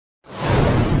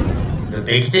The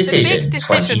Big Decision,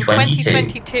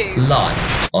 2022.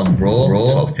 Live on Raw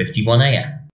 12:51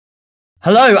 AM.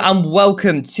 Hello and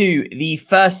welcome to the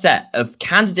first set of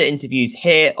candidate interviews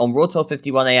here on Raw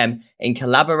 12:51 AM in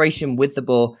collaboration with The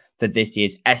Boar for this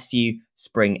year's SU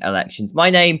Spring Elections. My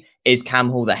name is Cam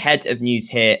Hall, the head of news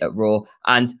here at Raw,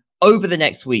 and over the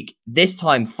next week, this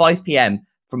time 5 PM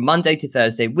from Monday to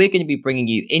Thursday, we're going to be bringing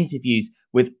you interviews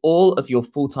with all of your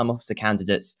full-time officer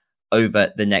candidates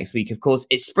over the next week. Of course,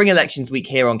 it's Spring Elections week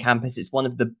here on campus. It's one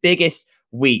of the biggest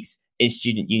weeks in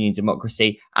student union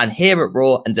democracy. And here at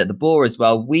Raw and at The Boar as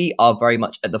well, we are very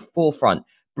much at the forefront,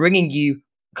 bringing you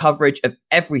coverage of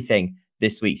everything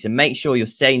this week. So make sure you're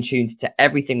staying tuned to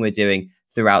everything we're doing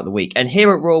throughout the week. And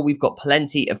here at Raw, we've got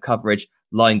plenty of coverage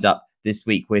lined up this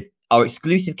week with our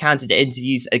exclusive candidate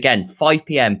interviews. Again, 5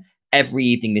 PM every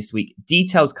evening this week,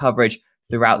 detailed coverage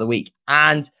throughout the week.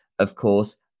 And of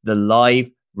course, the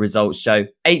live results show,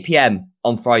 8 PM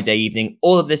on Friday evening.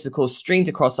 All of this, of course, streamed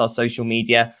across our social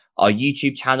media, our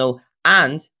YouTube channel,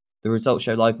 and the results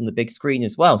show live on the big screen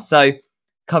as well. So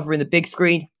covering the big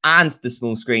screen and the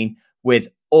small screen with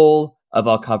all of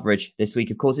our coverage this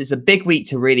week. Of course, it's a big week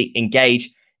to really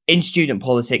engage in student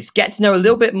politics, get to know a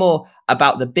little bit more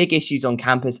about the big issues on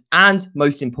campus, and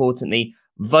most importantly,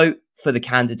 vote for the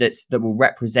candidates that will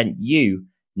represent you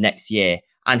next year.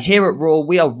 And here at Raw,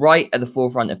 we are right at the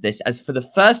forefront of this, as for the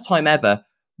first time ever,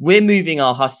 we're moving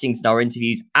our hustings and our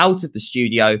interviews out of the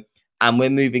studio, and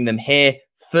we're moving them here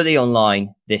fully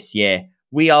online this year.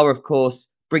 We are, of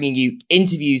course, bringing you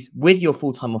interviews with your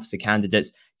full-time officer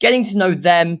candidates, getting to know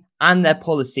them and their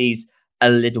policies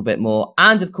a little bit more,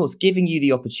 and of course, giving you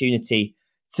the opportunity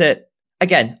to,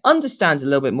 again, understand a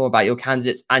little bit more about your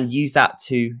candidates and use that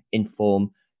to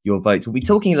inform your vote. We'll be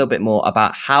talking a little bit more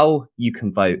about how you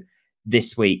can vote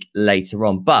this week later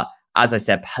on. But as I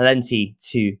said, plenty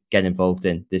to get involved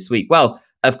in this week. Well,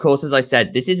 of course, as I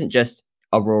said, this isn't just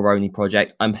a Raw only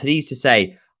project. I'm pleased to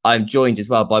say I'm joined as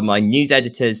well by my news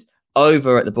editors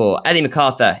over at The Boar, Ellie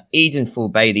MacArthur, Eden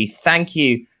Full-Bailey. Thank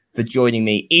you for joining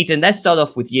me. Eden, let's start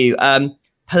off with you.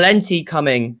 Plenty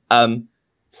coming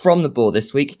from The Boar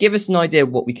this week. Give us an idea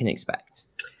of what we can expect.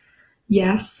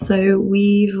 Yes, so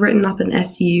we've written up an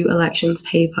SU elections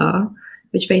paper,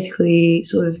 which basically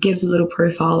sort of gives a little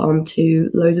profile onto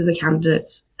loads of the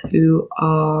candidates who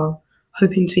are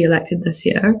hoping to be elected this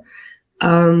year.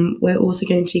 We're also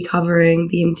going to be covering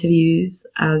the interviews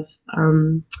as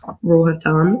Raw have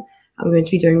done. I'm going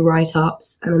to be doing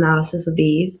write-ups and analysis of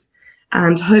these.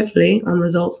 And hopefully on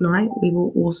results night, we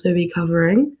will also be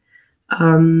covering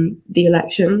the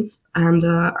elections. And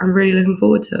I'm really looking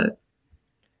forward to it.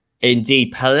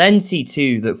 Indeed, plenty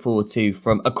to look forward to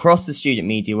from across the student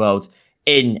media world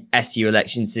in SU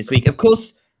elections this week. Of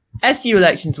course, SU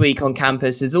elections week on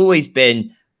campus has always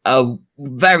been a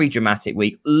very dramatic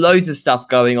week. Loads of stuff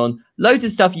going on, loads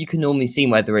of stuff you can normally see,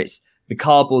 whether it's the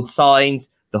cardboard signs,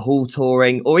 the hall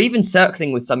touring, or even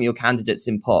circling with some of your candidates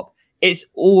in pop. It's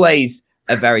always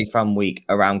a very fun week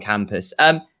around campus.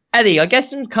 Ellie, I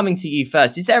guess I'm coming to you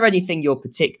first. Is there anything you're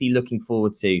particularly looking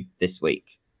forward to this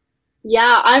week?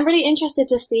 Yeah, I'm really interested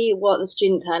to see what the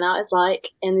student turnout is like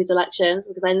in these elections,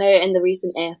 because I know in the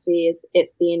recent ASVs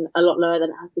it's been a lot lower than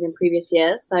it has been in previous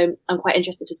years. So I'm quite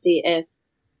interested to see if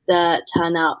the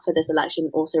turnout for this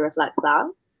election also reflects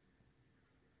that.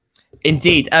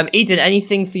 Indeed. Eden,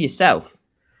 anything for yourself?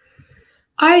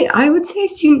 I would say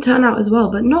student turnout as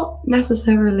well, but not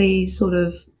necessarily sort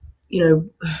of,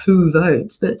 who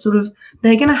votes, but sort of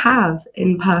they're going to have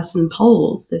in-person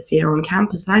polls this year on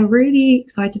campus. And I'm really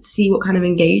excited to see what kind of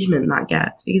engagement that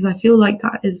gets, because I feel like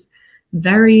that is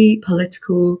very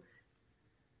political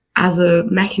as a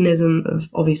mechanism of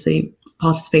obviously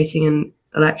participating in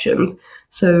elections.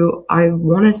 So I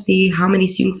want to see how many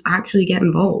students actually get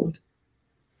involved.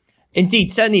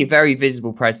 Indeed, certainly a very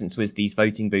visible presence with these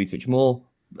voting booths, which more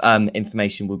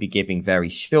information we'll be giving very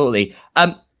shortly.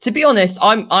 To be honest,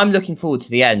 I'm looking forward to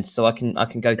the end, so I can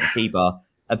go to T-Bar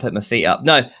and put my feet up.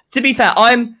 No, to be fair,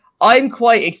 I'm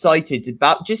quite excited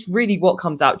about just really what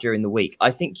comes out during the week. I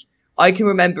think I can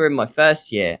remember in my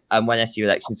first year, when SU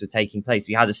elections were taking place,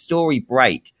 we had a story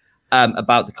break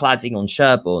about the cladding on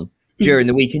Sherborne during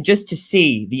the week, and just to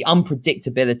see the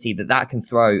unpredictability that can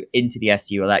throw into the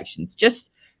SU elections,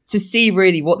 just to see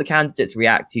really what the candidates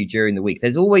react to during the week.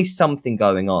 There's always something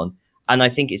going on, and I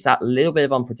think it's that little bit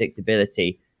of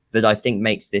unpredictability that I think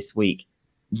makes this week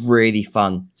really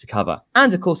fun to cover.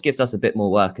 And of course gives us a bit more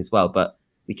work as well, but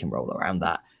we can roll around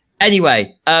that.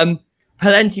 Anyway,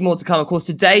 plenty more to come. Of course,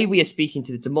 today we are speaking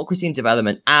to the Democracy and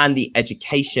Development and the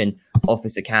Education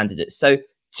Officer candidates. So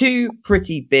two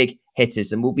pretty big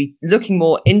hitters, and we'll be looking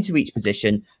more into each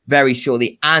position very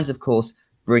shortly. And of course,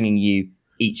 bringing you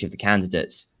each of the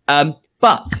candidates.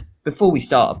 But before we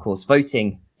start, of course,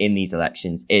 voting in these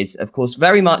elections is, of course,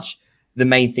 very much the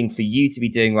main thing for you to be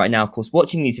doing right now. Of course,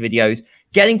 watching these videos,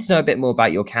 getting to know a bit more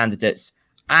about your candidates,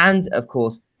 and, of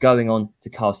course, going on to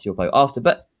cast your vote after.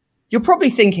 But you're probably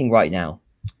thinking right now,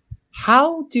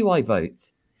 how do I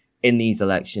vote in these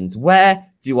elections? Where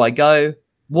do I go?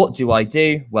 What do I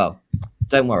do? Well,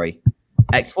 don't worry.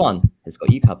 X1 has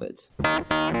got you covered.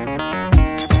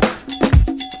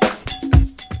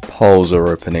 Polls are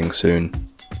opening soon.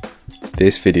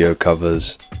 This video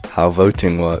covers how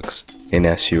voting works in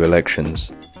SU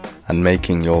elections and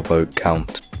making your vote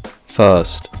count.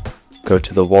 First, go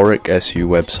to the Warwick SU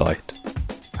website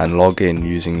and log in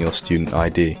using your student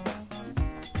ID.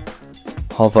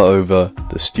 Hover over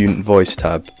the Student Voice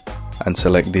tab and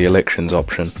select the Elections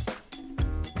option.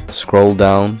 Scroll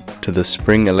down to the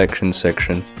Spring Elections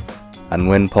section, and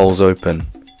when polls open,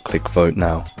 click Vote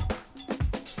Now.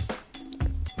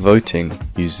 Voting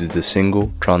uses the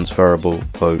Single Transferable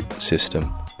Vote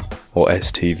System, or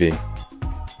STV.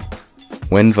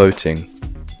 When voting,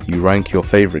 you rank your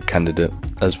favourite candidate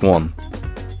as 1,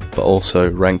 but also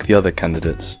rank the other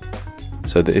candidates,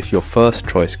 so that if your first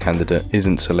choice candidate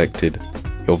isn't selected,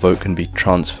 your vote can be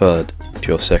transferred to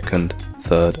your second,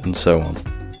 third, and so on.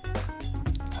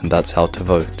 And that's how to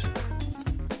vote.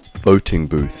 Voting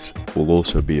booths will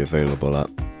also be available at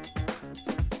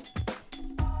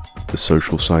the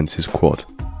Social Sciences Quad,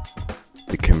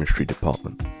 the Chemistry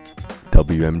Department,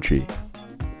 WMG,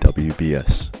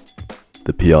 WBS,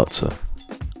 the Piazza,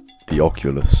 the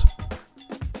Oculus,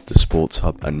 the Sports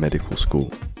Hub and Medical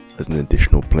School as an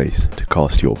additional place to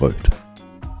cast your vote.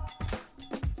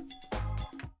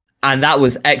 And that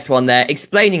was X1 there,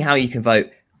 explaining how you can vote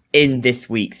in this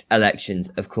week's elections.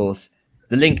 Of course,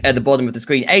 the link at the bottom of the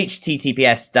screen,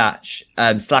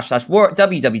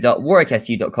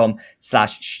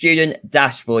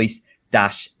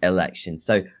 https://www.warwicksu.com/student-voice-elections.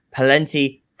 So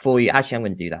plenty for you. Actually, I'm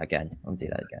going to do that again.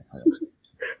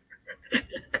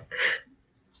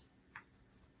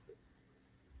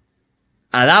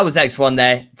 And that was X1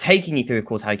 there, taking you through, of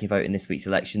course, how you can vote in this week's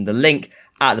election. The link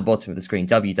at the bottom of the screen,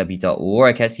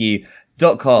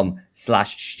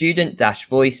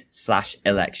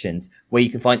 www.warwicksu.com/student-voice/elections, where you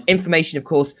can find information, of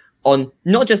course, on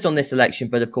not just on this election,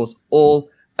 but, of course, all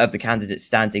of the candidates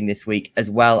standing this week, as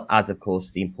well as, of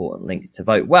course, the important link to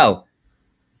vote. Well,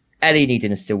 Ellie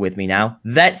Needham is still with me now.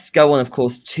 Let's go on, of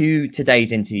course, to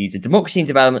today's interviews, the Democracy and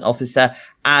Development Officer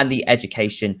and the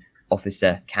Education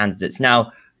Officer candidates.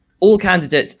 Now, all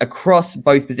candidates across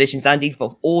both positions, and indeed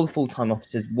for all the full-time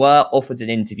officers, were offered an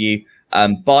interview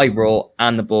by Raw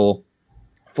and the BOR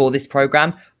for this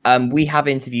programme. We have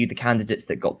interviewed the candidates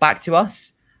that got back to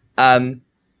us.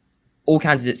 All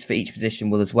candidates for each position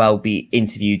will as well be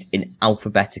interviewed in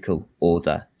alphabetical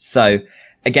order. So,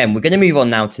 again, we're going to move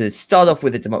on now to start off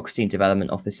with the Democracy and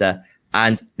Development Officer.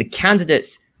 And the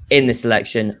candidates in this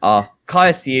election are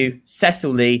Caius Liu, Cecil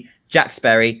Lee, Jack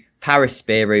Sperry, Paris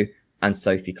Spirou, and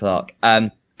Sophie Clark.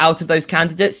 Out of those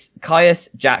candidates, Caius,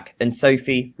 Jack, and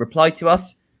Sophie replied to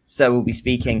us, so we'll be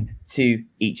speaking to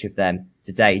each of them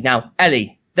today. Now,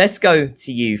 Ellie, let's go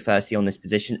to you firstly on this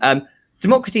position.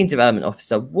 Democracy and Development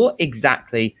Officer, what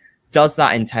exactly does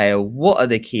that entail? What are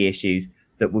the key issues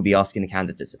that we'll be asking the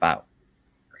candidates about?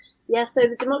 Yeah, so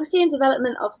the Democracy and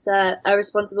Development Officer are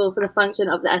responsible for the function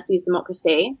of the SU's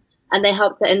democracy, and they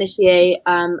help to initiate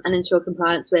and ensure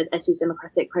compliance with SU's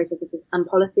democratic processes and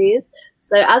policies.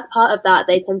 So as part of that,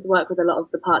 they tend to work with a lot of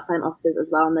the part-time officers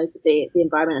as well, notably the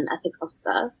Environment and Ethics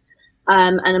Officer.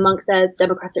 And amongst their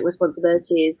democratic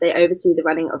responsibilities, they oversee the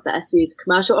running of the SU's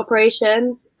commercial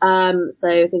operations.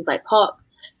 So things like POP,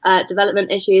 development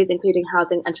issues, including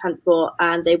housing and transport,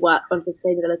 and they work on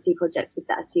sustainability projects with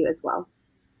the SU as well.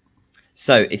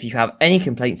 So if you have any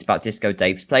complaints about Disco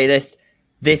Dave's playlist,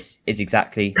 this is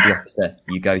exactly the officer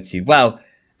you go to. Well,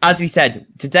 as we said,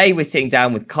 today we're sitting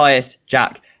down with Caius,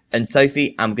 Jack, and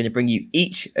Sophie, and we're going to bring you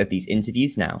each of these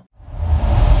interviews now.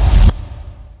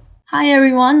 Hi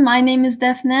everyone, my name is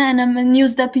Daphne and I'm a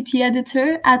news deputy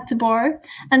editor at the BOR.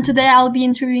 And today I'll be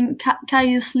interviewing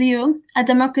Caius Liu, a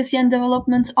Democracy and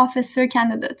Development Officer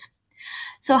candidate.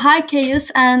 So hi Caius,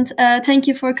 and thank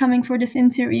you for coming for this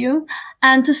interview.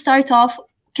 And to start off,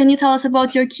 can you tell us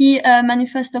about your key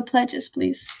manifesto pledges,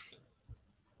 please?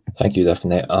 Thank you,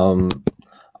 Daphne.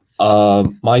 My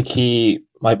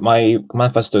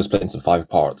manifesto is split into 5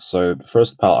 parts. So the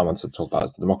first part I want to talk about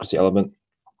is the democracy element.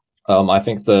 I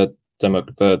think the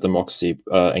democracy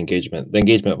engagement, the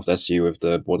engagement of SU with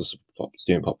the broader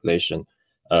student population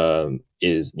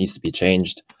needs to be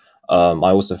changed.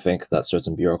 I also think that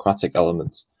certain bureaucratic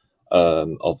elements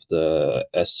of the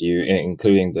SU,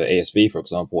 including the ASV, for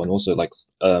example, and also like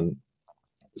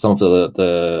some of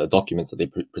the documents that they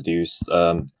produced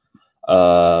on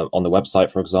the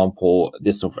website, for example.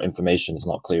 This sort of information is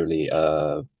not clearly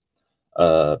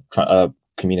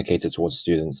communicated towards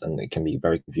students, and it can be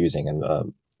very confusing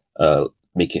and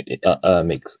make it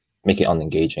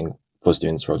unengaging for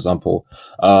students, for example.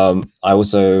 I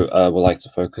also would like to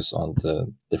focus on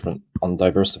on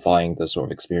diversifying the sort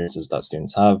of experiences that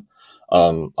students have.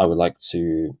 I would like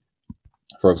to,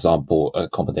 for example,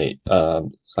 accommodate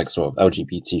like sort of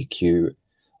LGBTQ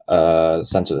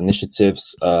centered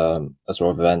initiatives, sort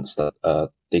of events that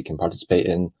they can participate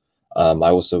in. I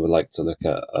also would like to look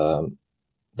at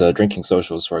the drinking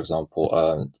socials, for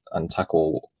example, and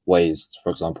tackle ways,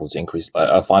 for example, to increase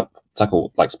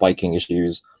tackle like spiking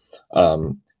issues,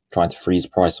 trying to freeze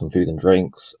price on food and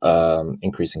drinks,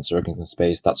 increasing circulating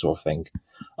space, that sort of thing.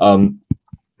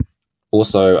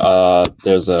 Also,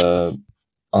 there's another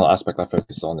aspect I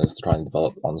focus on is to try and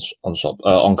develop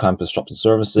on campus shops and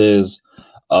services,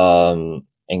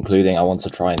 including I want to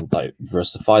try and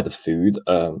diversify the food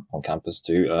on campus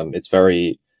too. It's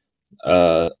very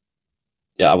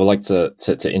I would like to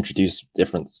introduce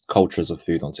different cultures of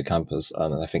food onto campus,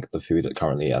 and I think the food that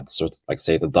currently at sort of, like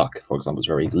say the Duck, for example, is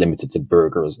very limited to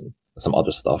burgers and some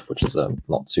other stuff, which is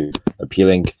not too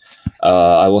appealing.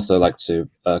 I also like to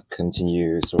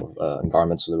continue sort of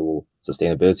environmental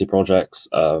sustainability projects,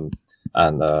 and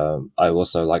I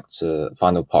also like to.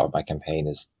 Final part of my campaign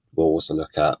is we'll also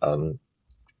look at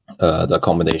the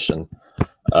accommodation,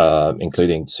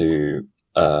 including to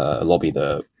lobby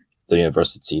the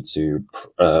university to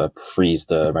freeze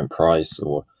the rent price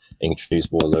or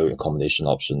introduce more low accommodation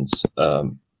options,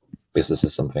 because this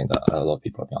is something that a lot of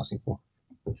people have been asking for.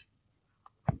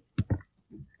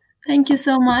 Thank you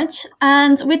so much.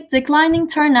 And with declining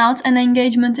turnout and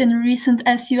engagement in recent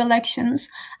SU elections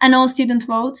and all student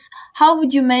votes, how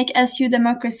would you make SU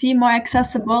democracy more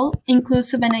accessible,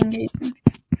 inclusive, and engaging?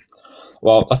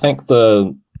 Well, I think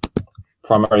the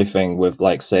primary thing with,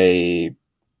 like, say,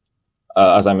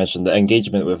 as I mentioned, the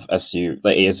engagement with SU,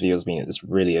 like ASV, is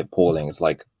really appalling. It's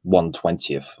like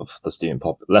 1/20th of the student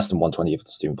less than 1/20th of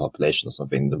the student population or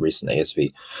something in the recent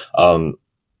ASV.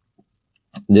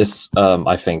 This,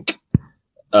 I think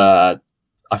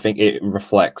it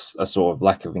reflects a sort of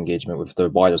lack of engagement with the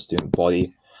wider student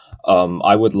body.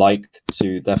 I would like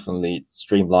to definitely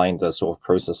streamline the sort of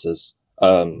processes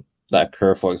that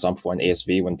occur, for example, for an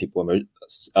ASV when people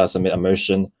submit a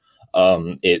motion.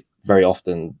 It very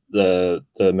often the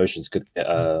motions could get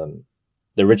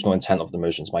the original intent of the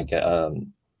motions might get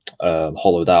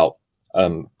hollowed out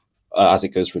as it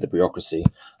goes through the bureaucracy.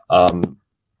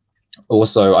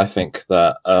 Also, I think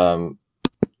that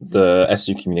the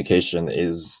SU communication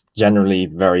is generally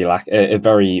very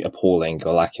appalling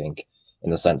or lacking,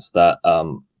 in the sense that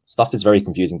stuff is very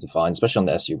confusing to find, especially on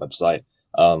the SU website.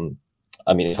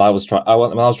 I mean, when I was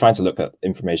trying to look at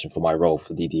information for my role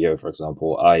for DDO, for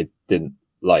example, I didn't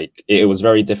it was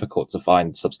very difficult to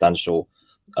find substantial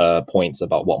points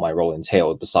about what my role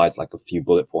entailed, besides like a few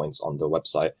bullet points on the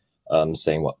website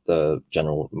saying what the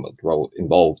general role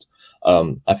involved.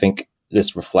 I think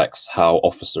this reflects how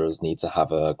officers need to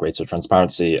have a greater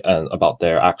transparency about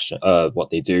their action, what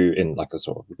they do in like a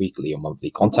sort of weekly or monthly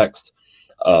context.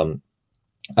 And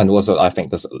also, I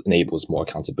think this enables more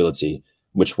accountability,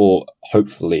 which will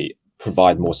hopefully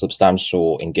provide more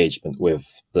substantial engagement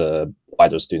with the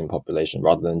wider student population,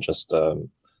 rather than just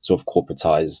sort of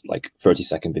corporatized like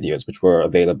 30-second videos, which were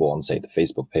available on, say, the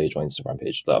Facebook page or Instagram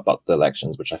page about the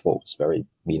elections, which I thought was very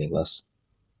meaningless.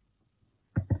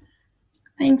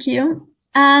 Thank you.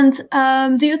 And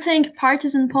do you think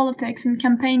partisan politics and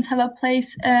campaigns have a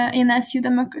place in SU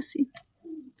democracy?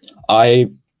 I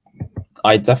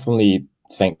definitely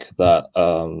think that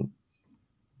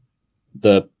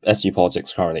the SU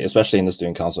politics currently, especially in the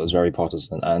student council, is very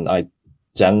partisan, and I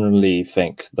generally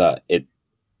think that it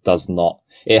does not.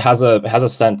 It has a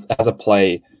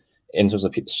play in terms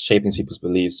of shaping people's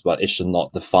beliefs, but it should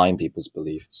not define people's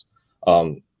beliefs.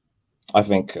 I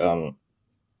think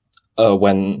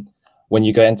when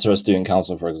you go into a student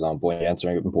council, for example, and you enter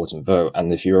an important vote,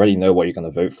 and if you already know what you're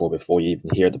going to vote for before you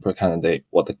even hear the candidate,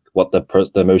 what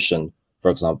the motion, for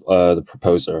example, the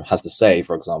proposer has to say,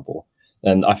 for example,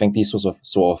 then I think these sorts of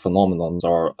phenomenons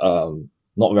are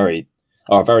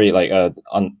very like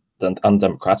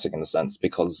undemocratic in a sense,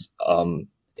 because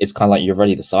it's kind of like you've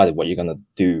already decided what you're going to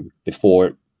do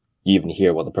before you even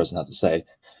hear what the person has to say.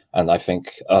 And I think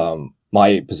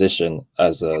my position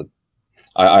as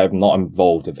I'm not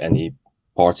involved with any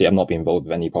party. I've not been involved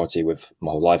with any party with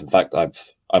my whole life. In fact, I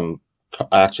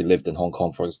actually lived in Hong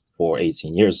Kong for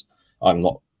 18 years. I'm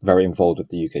not very involved with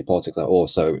the UK politics at all.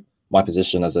 So my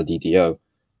position as a DDO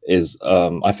is,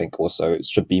 I think also it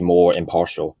should be more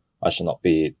impartial. I should not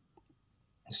be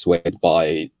swayed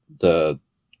by the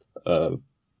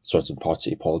certain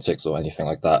party politics or anything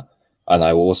like that. And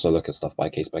I will also look at stuff by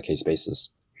case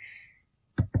basis.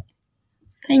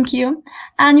 Thank you.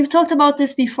 And you've talked about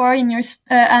this before in your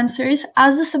answers.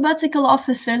 As a sabbatical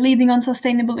officer leading on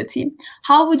sustainability,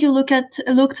 how would you look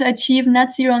to achieve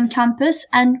net zero on campus,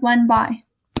 and when by?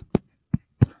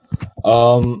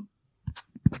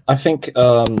 I think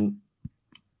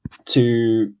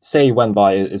to say when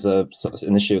by is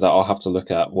an issue that I'll have to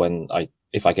look at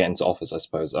if I get into office, I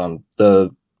suppose.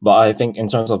 But I think in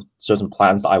terms of certain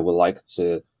plans that I would like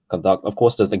to conduct, of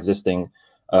course, there's existing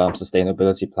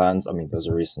sustainability plans. I mean, there's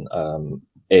a recent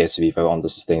ASV vote on the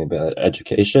sustainable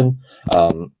education.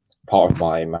 Part of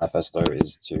my manifesto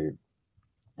is to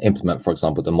implement, for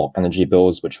example, the mock energy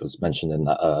bills, which was mentioned in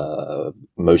that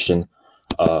motion,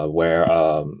 where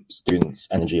students'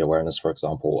 energy awareness, for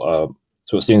example,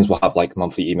 so students will have like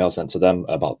monthly emails sent to them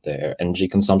about their energy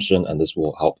consumption, and this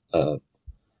will help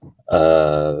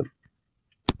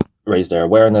raise their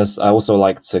awareness. I also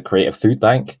like to create a food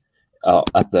bank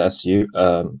at the SU,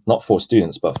 not for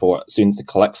students, but for students to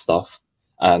collect stuff,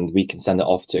 and we can send it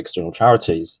off to external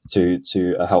charities to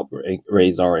help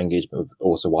raise our engagement with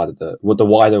also with the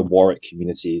wider Warwick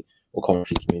community or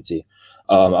Coventry community.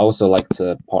 I also like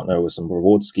to partner with some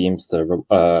reward schemes to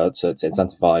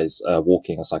incentivize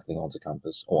walking or cycling onto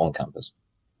campus or on campus.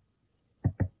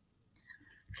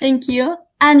 Thank you.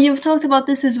 And you've talked about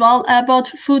this as well, about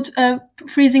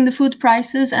freezing the food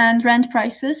prices and rent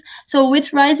prices. So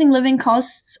with rising living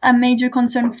costs a major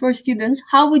concern for students,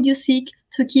 how would you seek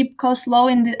to keep costs low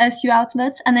in the SU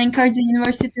outlets and encourage the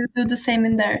university to do the same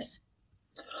in theirs?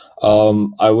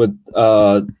 I would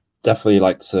definitely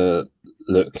like to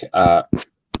look at,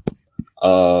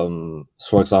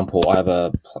 for example, I have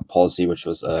a policy which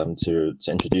was to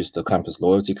introduce the campus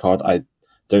loyalty card. I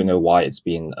don't know why it's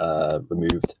been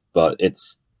removed, but it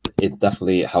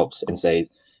definitely helps in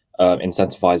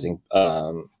incentivizing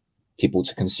people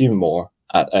to consume more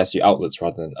at SU outlets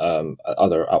rather than at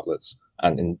other outlets.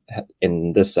 And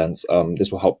in this sense,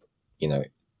 this will help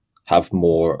have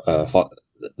more fun.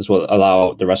 This will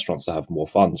allow the restaurants to have more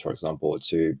funds, for example,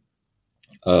 to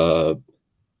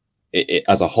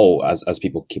as a whole, as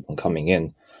people keep on coming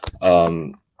in,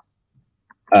 and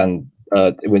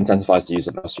it will incentivize the use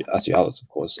of SU outlets, of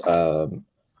course.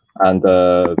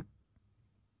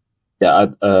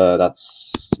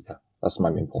 That's my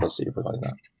main policy regarding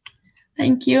that.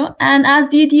 Thank you. And as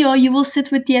DDO, you will sit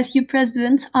with the SU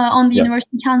president on the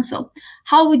University Council.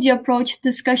 How would you approach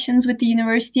discussions with the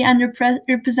university and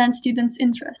represent students'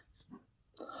 interests?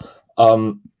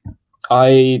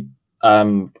 I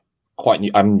am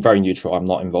I'm very neutral. I'm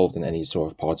not involved in any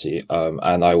sort of party,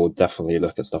 and I will definitely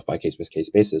look at stuff by case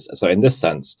basis. So in this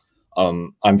sense,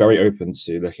 I'm very open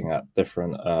to looking at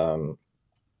different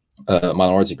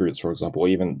minority groups, for example, or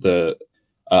even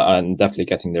and definitely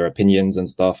getting their opinions and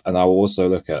stuff. And I will also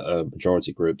look at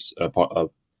majority groups,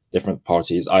 different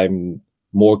parties. I'm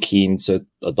more keen to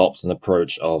adopt an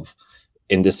approach of,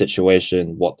 in this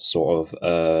situation, what sort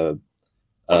of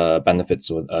benefits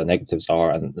or negatives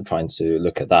are, and trying to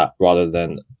look at that rather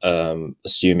than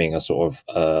assuming a sort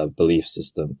of belief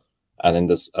system. And in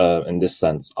this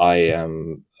sense, I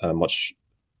am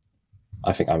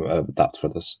I think I'm adept for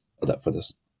this.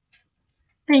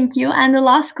 Thank you. And the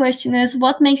last question is,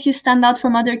 what makes you stand out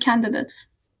from other candidates?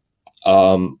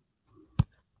 I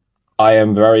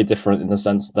am very different in the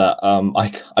sense that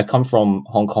I come from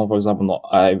Hong Kong, for example.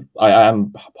 I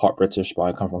am part British, but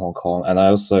I come from Hong Kong, and I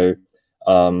also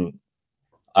I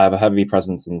have a heavy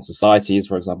presence in societies.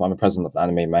 For example, I'm a president of the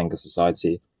Anime Manga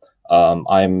Society.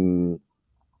 I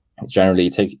generally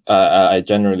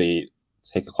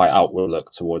take a quite outward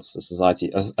look towards the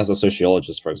society. As a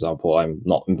sociologist, for example, I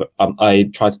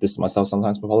try to distance myself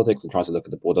sometimes from politics and try to look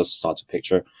at the broader societal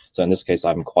picture. So in this case,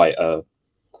 I'm quite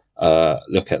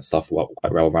look at stuff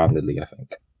quite well-roundedly, I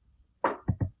think.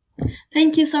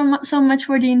 Thank you so much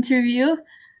for the interview.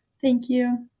 Thank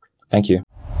you. Thank you.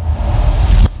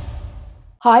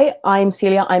 Hi, I'm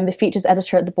Celia. I'm the features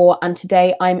editor at The Boar, and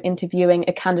today I'm interviewing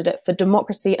a candidate for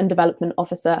Democracy and Development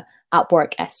Officer at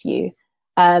Warwick SU.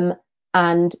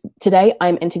 And today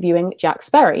I'm interviewing Jack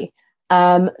Sperry.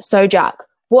 So Jack,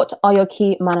 what are your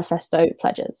key manifesto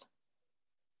pledges?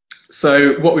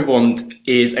 So what we want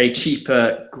is a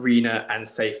cheaper, greener and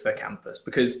safer campus,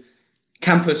 because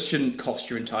campus shouldn't cost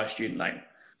your entire student loan.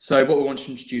 So what we want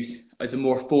to introduce is a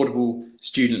more affordable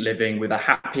student living with a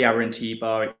happy hour in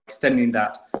T-Bar, extending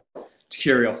that to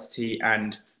Curiosity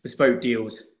and bespoke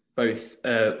deals both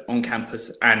on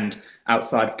campus and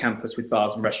outside of campus with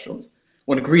bars and restaurants. I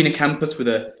want a greener campus with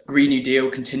a Green New Deal,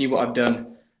 continue what I've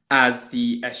done as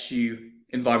the SU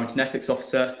Environment and Ethics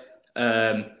Officer.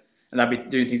 And that'd be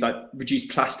doing things like reduce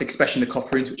plastic, especially in the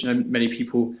copper rooms, which I know many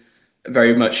people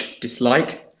very much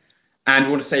dislike. And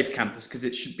we want a safe campus because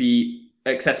it should be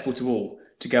accessible to all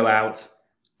to go out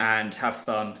and have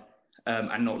fun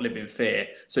and not live in fear.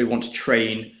 So we want to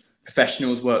train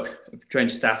professionals, train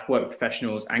staff, work with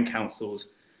professionals and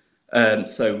councils,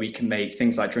 so we can make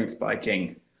things like drink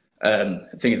spiking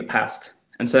a thing of the past.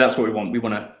 And so that's what we want. We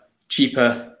want a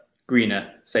cheaper,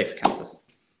 greener, safer campus.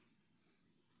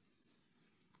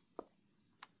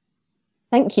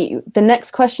 Thank you. The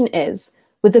next question is,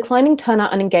 with declining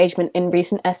turnout and engagement in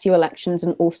recent SU elections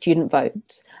and all student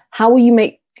votes, how will you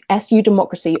make SU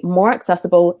democracy more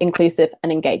accessible, inclusive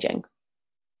and engaging?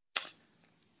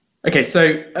 Okay,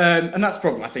 so, and that's the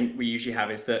problem I think we usually have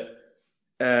is that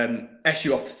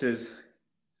SU officers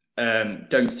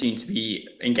don't seem to be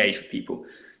engaged with people.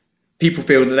 People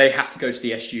feel that they have to go to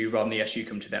the SU rather than the SU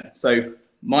come to them. So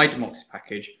my democracy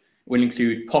package will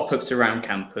include pop-ups around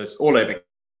campus, all over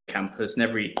campus and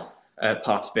every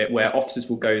part of it, where officers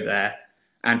will go there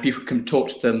and people can talk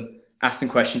to them, ask them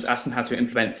questions, ask them how to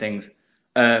implement things.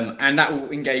 And that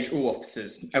will engage all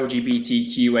officers,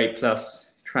 LGBTQA+,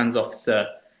 trans officer,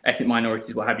 ethnic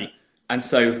minorities, what have you. And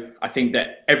so I think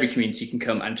that every community can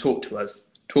come and talk to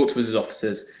us as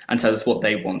officers and tell us what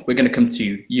they want. We're going to come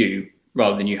to you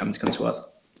rather than you having to come to us.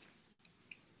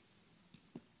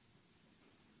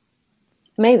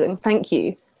 Amazing, thank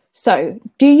you. So,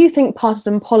 do you think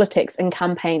partisan politics and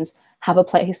campaigns have a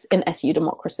place in SU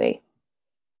democracy?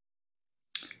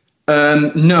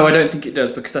 No, I don't think it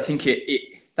does, because I think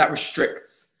that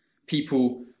restricts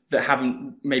people that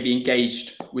haven't maybe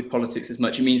engaged with politics as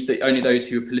much. It means that only those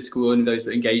who are political, only those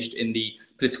that are engaged in the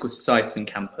political society on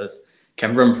campus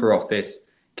can run for office,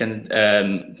 can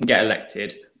get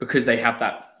elected, because they have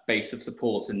that base of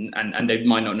support and they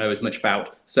might not know as much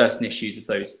about certain issues as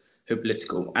those who are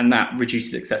political, and that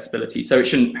reduces accessibility. So it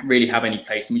shouldn't really have any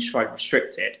place, and we should try to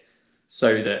restrict it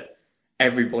so that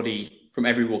everybody from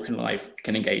every walk in life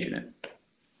can engage in it.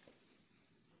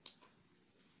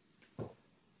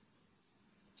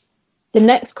 The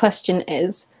next question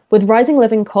is, with rising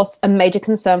living costs a major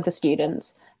concern for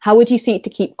students, how would you seek to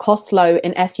keep costs low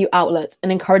in SU outlets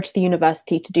and encourage the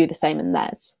university to do the same in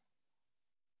theirs?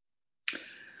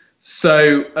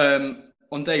 So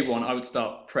on day one, I would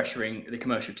start pressuring the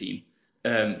commercial team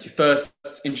to first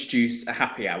introduce a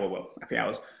happy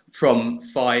hours from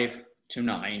 5 to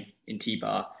 9 in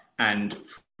T-Bar and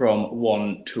from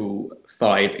 1 to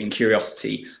 5 in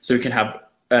Curiosity. So we can have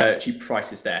cheap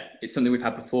prices there. It's something we've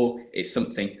had before. It's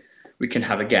something we can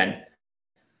have again.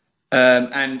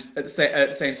 And at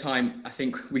the same time, I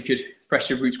think we could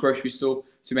pressure Roots grocery store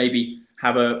to maybe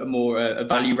have a more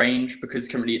value range, because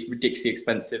currently it's ridiculously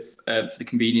expensive for the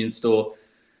convenience store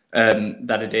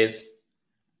that it is.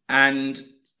 And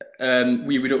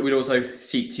we'd also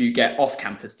seek to get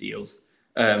off-campus deals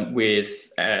with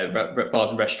bars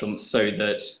and restaurants so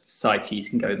that societies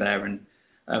can go there and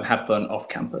have fun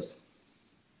off-campus.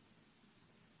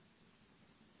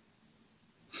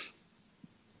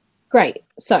 Great.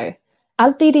 So,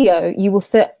 as DDO, you will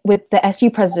sit with the SU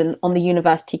president on the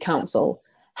university council.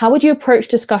 How would you approach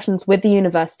discussions with the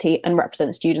university and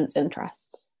represent students'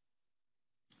 interests?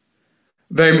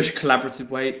 Very much a collaborative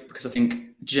way, because I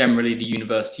think generally the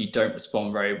university don't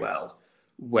respond very well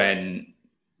when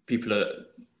people are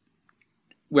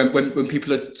when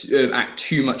people are act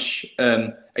too much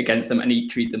against them and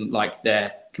treat them like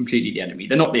they're completely the enemy.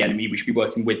 They're not the enemy. We should be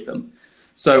working with them.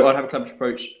 So I'd have a collaborative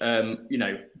approach.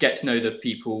 Get to know the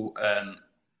people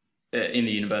in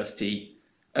the university,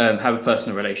 have a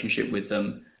personal relationship with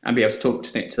them, and be able to talk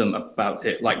to them about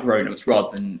it like grown-ups,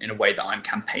 rather than in a way that I'm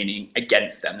campaigning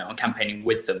against them. No, I'm campaigning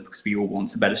with them, because we all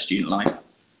want a better student life.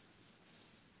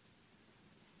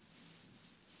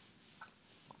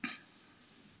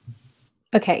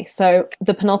 Okay, so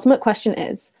the penultimate question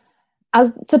is,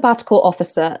 as sabbatical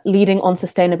officer leading on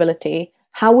sustainability,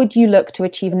 how would you look to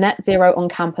achieve net zero on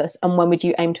campus, and when would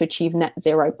you aim to achieve net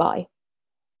zero by?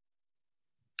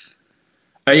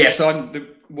 So I'm the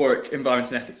Warwick Environment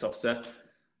and Ethics Officer.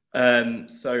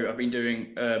 So I've been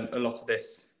doing a lot of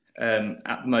this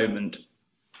at the moment.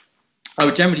 I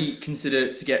would generally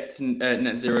consider to get to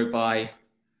net zero by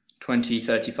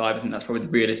 2035. I think that's probably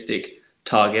the realistic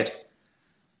target.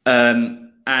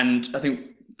 And I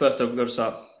think first off, we've got to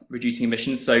start reducing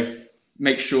emissions. So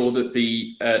make sure that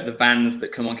the vans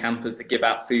that come on campus that give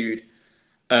out food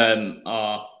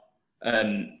are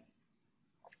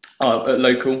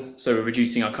local. So we're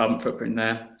reducing our carbon footprint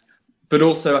there. But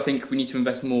also, I think we need to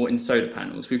invest more in solar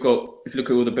panels. We've got, if you look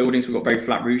at all the buildings, we've got very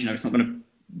flat roofs. It's not going to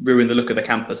ruin the look of the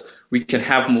campus. We can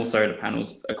have more solar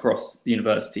panels across the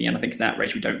university, and I think it's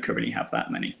outrage we don't currently have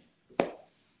that many.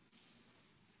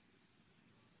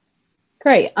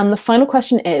 Great. And the final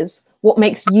question is, what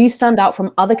makes you stand out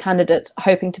from other candidates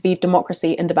hoping to be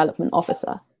Democracy and Development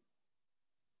Officer?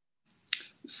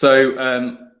 So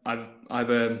I've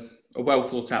a well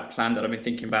thought out plan that I've been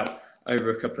thinking about over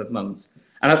a couple of months.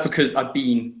 And that's because I've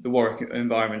been the Warwick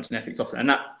Environment and Ethics Officer. And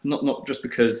that not just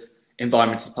because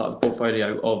environment is part of the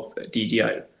portfolio of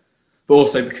DDO, but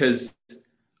also because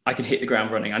I can hit the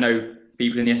ground running. I know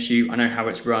people in the SU, I know how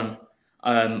it's run,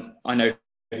 I know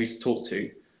who to talk to.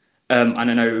 And I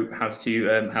know how to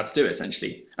do it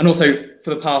essentially. And also for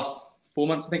the past 4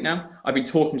 months, I think now, I've been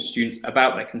talking to students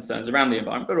about their concerns around the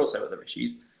environment, but also other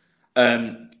issues,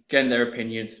 getting their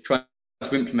opinions, trying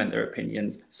to implement their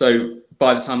opinions. So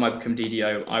by the time I become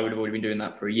DDO, I would have already been doing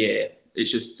that for a year.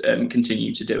 It's just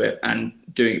continue to do it and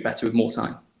doing it better with more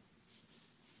time.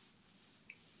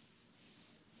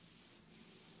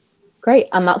 Great,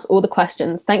 and that's all the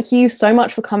questions. Thank you so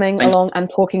much for coming along and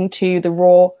talking to the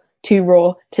Raw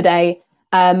today,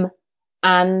 and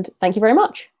thank you very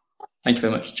much. Thank you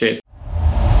very much. Cheers.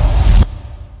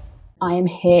 I am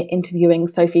here interviewing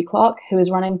Sophie Clark, who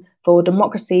is running for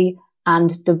Democracy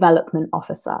and Development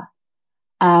Officer.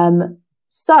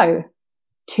 So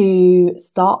to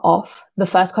start off, the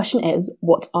first question is,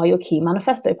 what are your key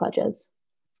manifesto pledges?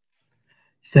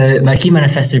 So my key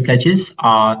manifesto pledges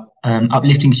are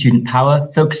uplifting student power,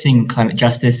 focusing on climate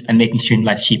justice, and making student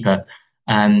life cheaper.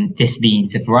 This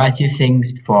means a variety of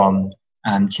things, from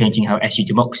changing how SU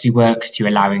democracy works to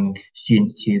allowing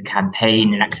students to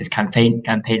campaign and access campaign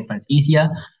funds easier,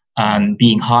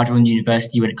 being harder on the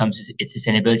university when it comes to its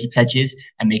sustainability pledges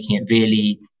and making it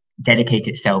really dedicate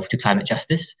itself to climate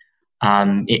justice.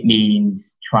 It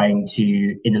means trying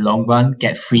to, in the long run,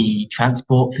 get free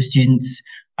transport for students,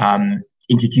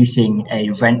 introducing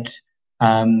a rent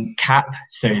cap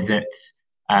so that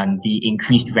the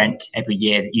increased rent every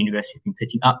year that universities have been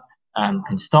putting up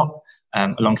can stop,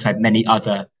 alongside many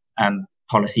other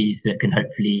policies that can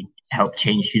hopefully help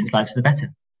change students' lives for the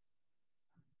better.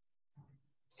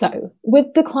 So,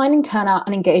 with declining turnout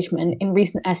and engagement in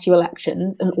recent SU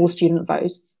elections and all student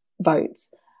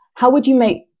votes, how would you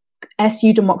make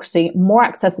SU democracy more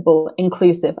accessible,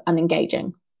 inclusive, and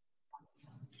engaging?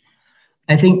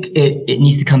 I think it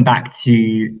needs to come back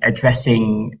to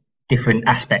addressing different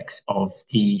aspects of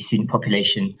the student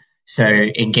population. So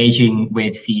engaging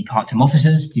with the part-time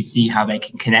officers to see how they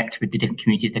can connect with the different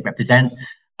communities they represent,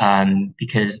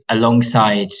 because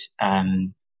alongside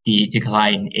the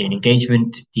decline in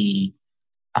engagement, the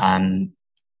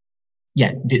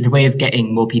way of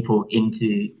getting more people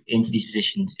into these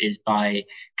positions is by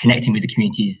connecting with the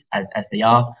communities as they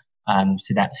are.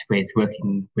 So that's with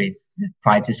working with the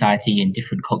Pride Society and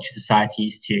different culture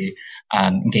societies to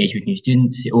engage with new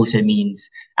students. It also means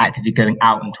actively going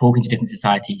out and talking to different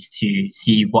societies to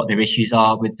see what their issues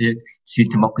are with the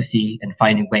student democracy and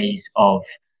finding ways of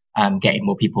getting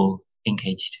more people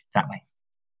engaged that way.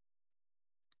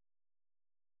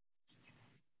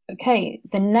 Okay,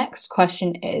 the next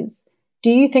question is, do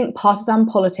you think partisan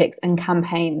politics and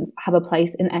campaigns have a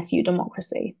place in SU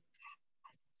democracy?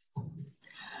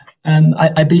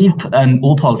 I believe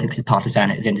all politics is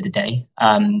partisan at the end of the day.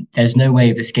 There's no way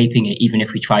of escaping it, even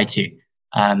if we try to.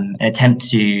 An attempt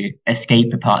to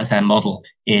escape the partisan model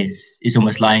is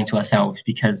almost lying to ourselves,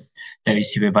 because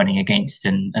those who we're running against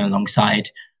and alongside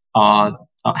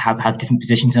have different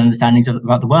positions and understandings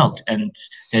about the world, and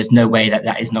there's no way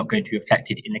that is not going to be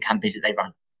reflected in the campaigns that they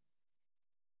run.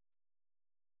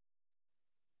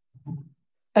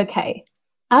 Okay,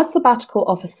 as sabbatical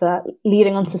officer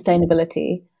leading on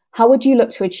sustainability, how would you look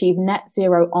to achieve net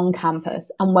zero on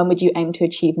campus, and when would you aim to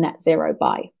achieve net zero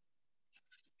by?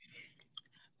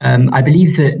 I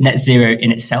believe that net zero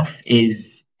in itself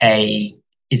is a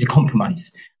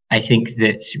compromise. I think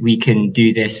that we can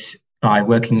do this by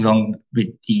working along with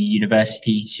the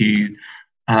university to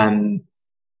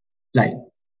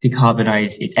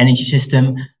decarbonize its energy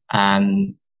system.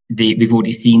 We've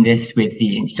already seen this with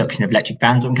the introduction of electric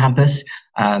vans on campus,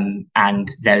 and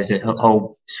there's a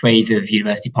whole swathe of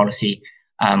university policy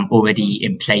already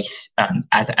in place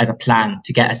as a plan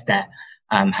to get us there.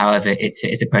 However, it's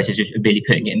a process of really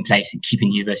putting it in place and keeping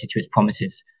the university to its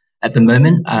promises. At the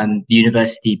moment, the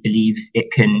university believes it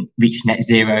can reach net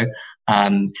zero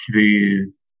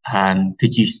through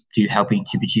helping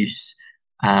to produce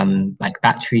like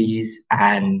batteries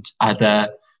and other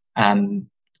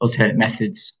alternate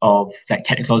methods of like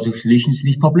technological solutions to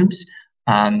these problems.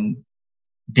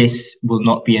 This will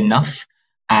not be enough.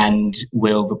 and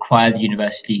will require the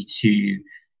university to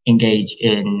engage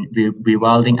in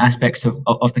rewilding aspects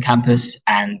of the campus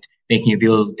and making a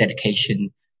real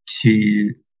dedication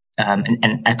to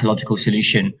an ecological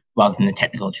solution rather than a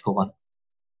technological one.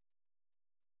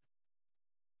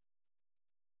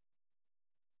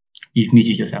 You've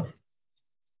muted yourself.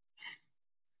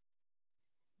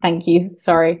 Thank you.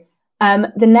 Sorry.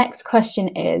 The next question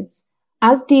is,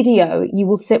 as DDO, you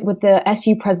will sit with the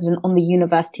SU president on the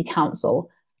university council.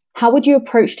 How would you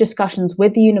approach discussions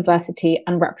with the university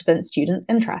and represent students'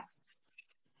 interests?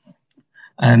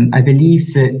 I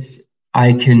believe that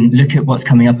I can look at what's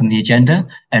coming up on the agenda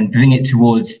and bring it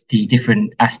towards the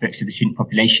different aspects of the student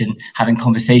population, having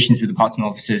conversations with the department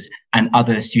officers and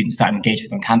other students that I'm engaged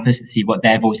with on campus to see what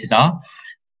their voices are.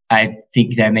 I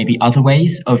think there may be other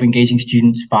ways of engaging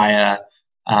students via,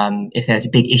 if there's a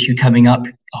big issue coming up,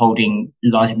 holding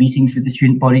large meetings with the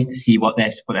student body to see what their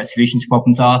solutions to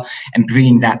problems are, and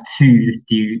bringing that to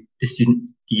the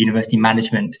university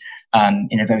management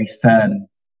in a very firm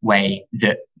way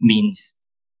that means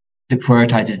that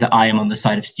prioritizes that I am on the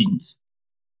side of students.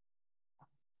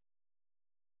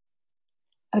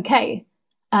 Okay.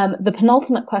 The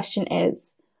penultimate question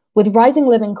is, with rising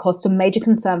living costs a major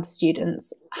concern for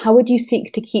students, how would you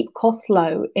seek to keep costs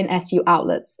low in SU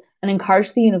outlets and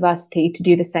encourage the university to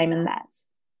do the same in theirs?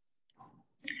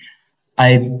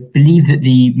 I believe that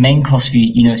the main cost for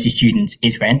university students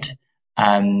is rent.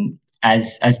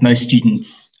 As most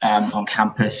students on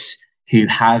campus who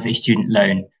have a student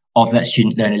loan, of that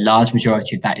student loan, a large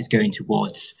majority of that is going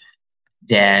towards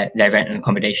their rent and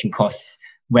accommodation costs.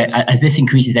 As this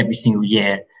increases every single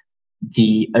year,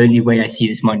 the only way I see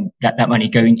this money, that money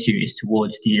going to, is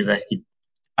towards the university,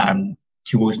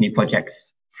 towards new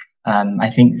projects. I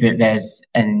think that there's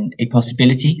a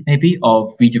possibility maybe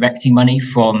of redirecting money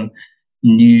from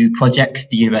new projects.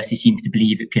 The university seems to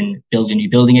believe it can build a new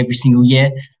building every single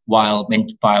year while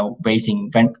raising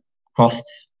rent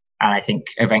costs. And I think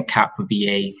a rent cap would be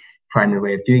a primary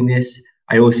way of doing this.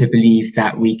 I also believe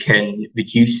that we can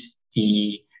reduce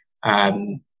the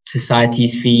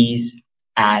society's fees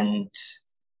and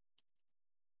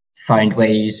find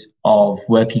ways of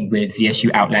working with the SU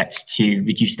outlets to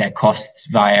reduce their costs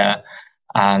via,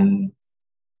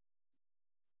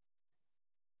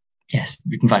 yes,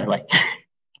 we can find a way.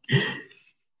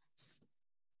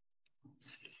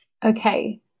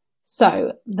 Okay,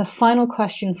 so the final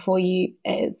question for you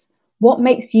is, what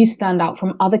makes you stand out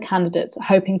from other candidates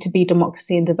hoping to be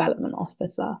Democracy and Development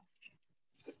Officer?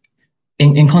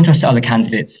 In contrast to other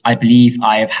candidates, I believe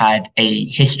I have had a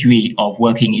history of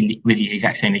working with these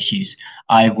exact same issues.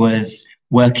 I was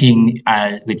working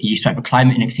with the Youth Strike for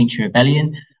Climate and Extinction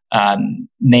Rebellion,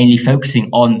 mainly focusing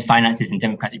on finances and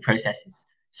democratic processes.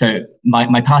 So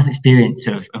my past experience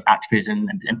of activism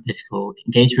and political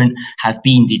engagement have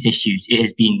been these issues. It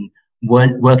has been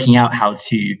working out how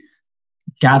to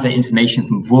gather information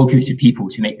from broad groups of people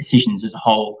to make decisions as a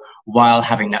whole, while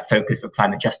having that focus of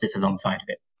climate justice alongside of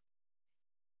it.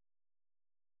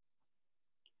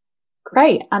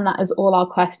 Great, and that is all our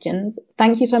questions.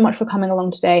 Thank you so much for coming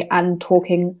along today and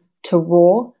talking to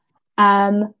RAW.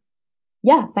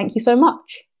 Yeah, thank you so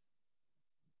much.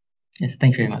 Yes,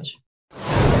 thank you very much.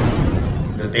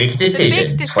 The Big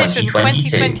Decision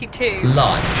 2022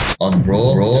 live on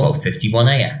Raw 12:51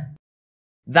 AM.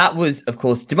 That was, of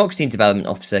course, Democracy and Development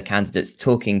Officer candidates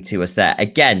talking to us there.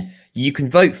 Again, you can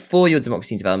vote for your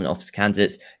Democracy and Development Officer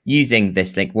candidates using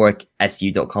this link,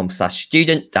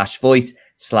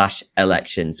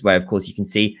 warwicksu.com/student-voice/elections, where, of course, you can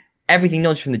see everything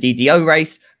not just from the DDO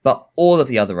race, but all of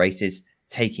the other races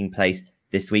taking place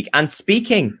this week. And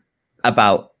speaking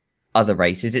about other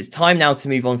races, it's time now to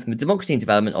move on from the Democracy and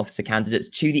Development Officer candidates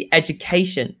to the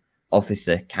Education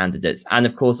Officer candidates. And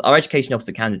of course, our Education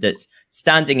Officer candidates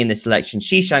standing in this election,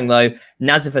 Shishang Lo,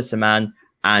 Nazifa Saman,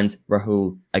 and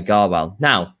Rahul Agarwal.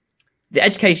 Now, the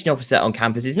Education Officer on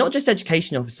campus is not just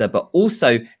Education Officer, but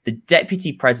also the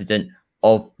Deputy President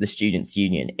of the Students'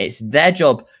 Union. It's their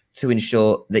job to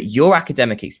ensure that your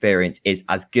academic experience is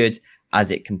as good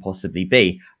as it can possibly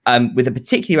be, with a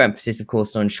particular emphasis, of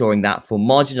course, on ensuring that for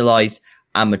marginalized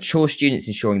and mature students,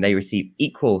 ensuring they receive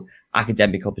equal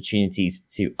academic opportunities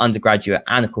to undergraduate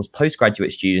and, of course,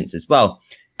 postgraduate students as well.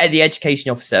 The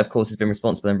Education Officer, of course, has been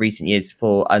responsible in recent years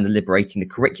for liberating the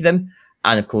curriculum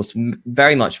and, of course,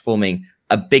 very much forming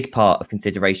a big part of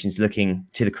considerations looking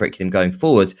to the curriculum going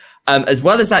forward. As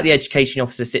well as that, the Education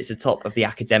Officer sits atop of the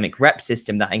academic rep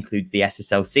system that includes the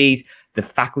SSLCs, the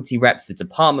faculty reps, the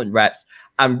department reps,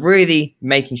 and really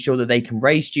making sure that they can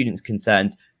raise students'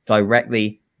 concerns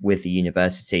directly with the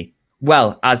university.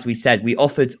 Well, as we said, we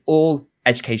offered all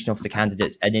education officer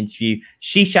candidates an interview.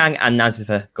 Shishang and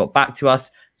Nazifa got back to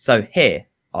us, so here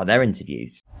are their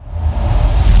interviews.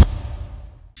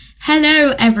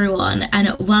 Hello everyone,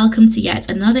 and welcome to yet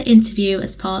another interview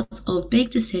as part of Big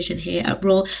Decision here at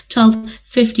Raw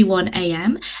 12:51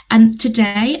 AM. And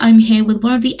today I'm here with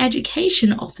one of the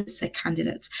education officer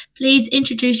candidates. Please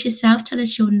introduce yourself, tell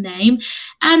us your name,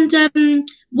 and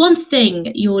one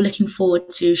thing you're looking forward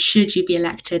to should you be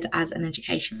elected as an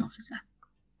education officer.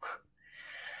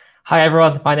 Hi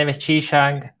everyone, my name is Chi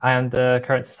Shang. I am the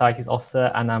current societies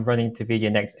officer and I'm running to be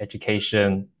your next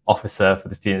education officer for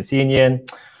the Students' Union.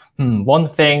 One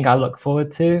thing I look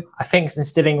forward to, I think, is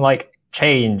instilling like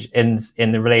change in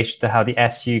relation to how the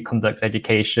SU conducts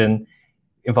education,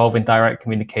 involving direct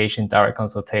communication, direct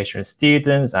consultation with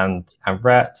students and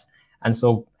reps, and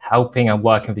sort of helping and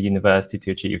working with the university to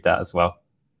achieve that as well.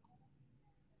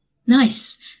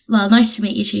 Nice. Well, nice to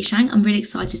meet you, Chi Shang. I'm really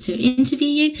excited to interview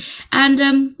you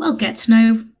and well, get to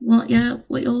know what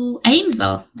your aims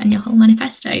are and your whole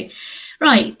manifesto.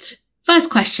 Right.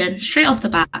 First question, straight off the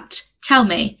bat. Tell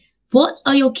me, what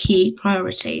are your key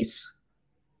priorities?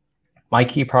 My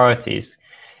key priorities.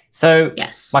 So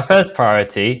yes, my first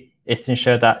priority is to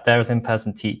ensure that there is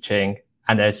in-person teaching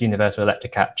and there's universal lecture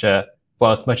capture,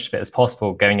 well, as much of it as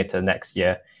possible going into the next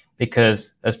year.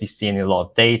 Because as we've seen in a lot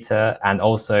of data and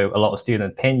also a lot of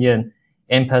student opinion,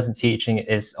 in-person teaching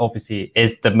is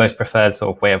the most preferred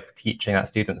sort of way of teaching that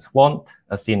students want,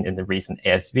 as seen in the recent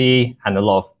ASV and a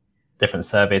lot of different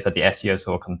surveys that the SU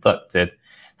sort of conducted.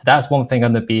 So that's one thing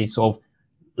I'm going to be sort of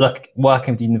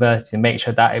working with the university to make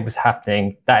sure that is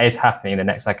happening in the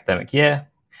next academic year.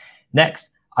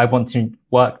 Next, I want to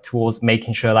work towards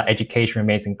making sure that education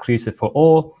remains inclusive for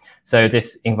all. So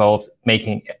this involves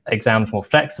making exams more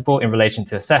flexible in relation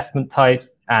to assessment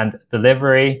types and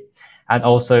delivery, and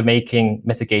also making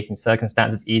mitigating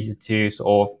circumstances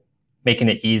making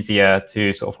it easier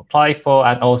to sort of apply for,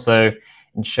 and also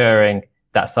ensuring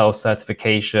that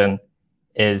self-certification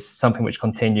is something which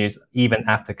continues even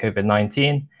after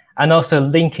COVID-19. And also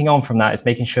linking on from that is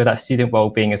making sure that student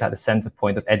well-being is at the center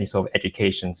point of any sort of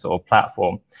education sort of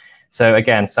platform. So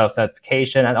again,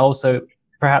 self-certification, and also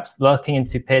perhaps looking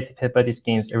into peer-to-peer buddy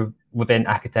schemes within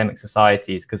academic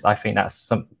societies, because I think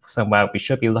that's somewhere we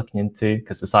should be looking into,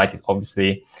 because societies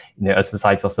obviously, as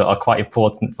societies also are quite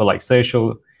important for like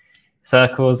social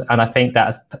circles. And I think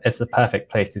that it's the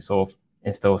perfect place to sort of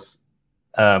instill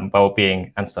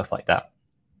well-being and stuff like that.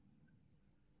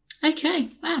 Okay,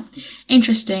 wow.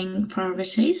 Interesting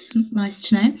priorities. Nice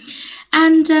to know.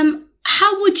 And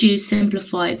how would you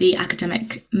simplify the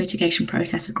academic mitigation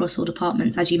process across all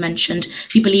departments? As you mentioned,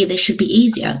 you believe they should be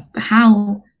easier, but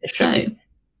how so?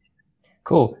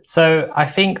 Cool. So I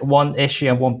think one issue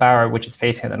and one barrier which is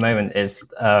facing at the moment is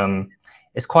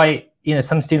quite,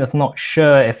 some students are not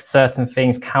sure if certain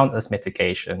things count as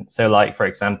mitigation. So like, for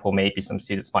example, maybe some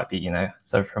students might be,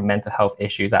 suffer from mental health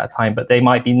issues at a time, but they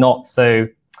might be not so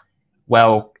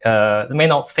well, they may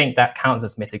not think that counts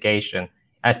as mitigation.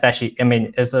 Especially,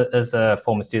 as a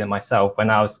former student myself, when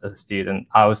I was a student,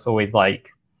 I was always like,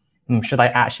 should I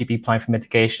actually be applying for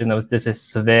mitigation? This is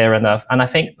severe enough. And I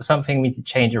think something we need to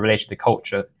change in relation to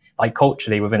culture, like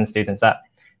culturally within students, that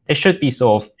they should be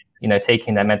sort of,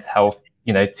 taking their mental health,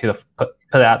 to put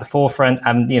it at the forefront.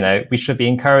 And, we should be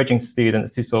encouraging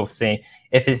students to sort of see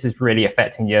if this is really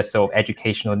affecting your sort of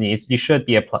educational needs, you should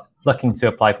be looking to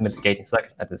apply for mitigating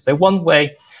circumstances. So one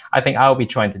way I think I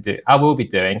will be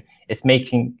doing is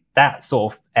making that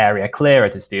sort of area clearer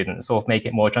to students, sort of make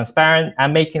it more transparent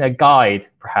and making a guide,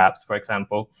 perhaps, for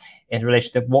example, in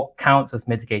relation to what counts as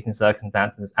mitigating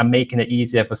circumstances and making it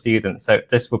easier for students. So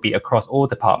this will be across all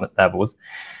department levels.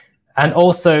 And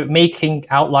also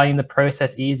outlining the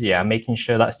process easier and making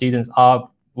sure that students are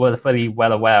fully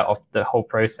well aware of the whole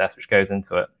process which goes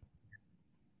into it.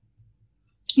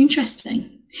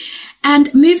 Interesting.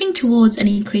 And moving towards an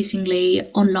increasingly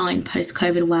online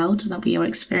post-COVID world that we are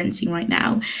experiencing right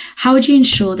now, how would you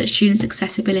ensure that students'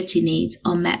 accessibility needs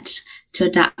are met to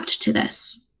adapt to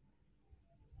this?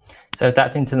 So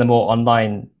adapting to the more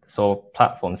online sort of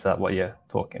platforms, is that what you're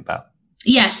talking about?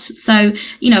 Yes. So,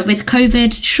 with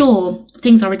COVID, sure,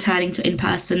 things are returning to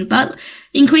in-person, but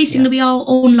increasingly we are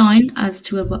online as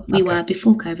to what we were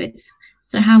before COVID.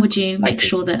 So how would you make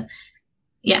sure that,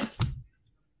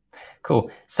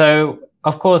 Cool. So,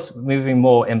 of course, moving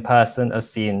more in-person as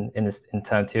seen in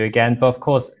term 2 again, but of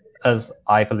course, as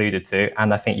I've alluded to,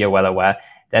 and I think you're well aware,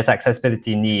 there's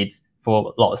accessibility needs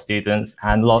for a lot of students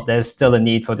and there's still a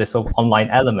need for this sort of online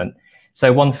element.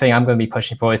 So one thing I'm going to be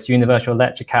pushing for is universal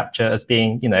lecture capture as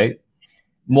being,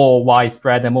 more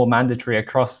widespread and more mandatory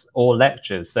across all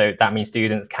lectures. So that means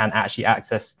students can actually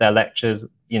access their lectures,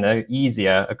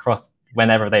 easier across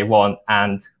whenever they want,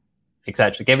 and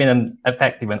etc., giving them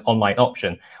effectively an online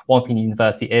option. One thing the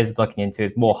university is looking into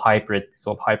is more hybrid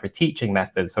teaching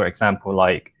methods. For example,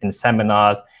 like in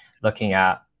seminars, looking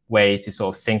at ways to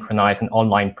sort of synchronize an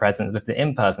online presence with the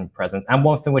in-person presence. And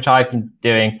one thing which I've been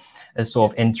doing as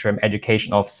sort of interim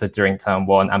education officer during term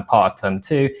 1 and part of term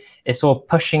 2 is sort of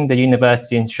pushing the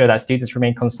university to ensure that students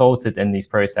remain consulted in these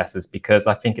processes, because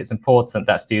I think it's important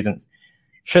that students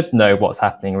should know what's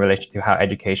happening in relation to how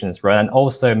education is run, and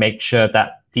also make sure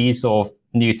that these sort of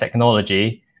new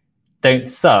technology don't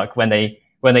suck when they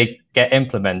get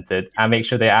implemented, and make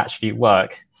sure they actually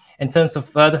work. In terms of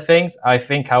further things, I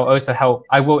think I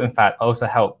will in fact also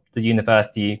help the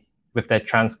university with their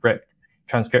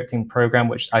transcripting program,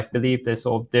 which I believe they're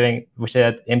sort of doing, which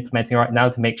they're implementing right now,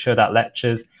 to make sure that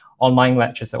online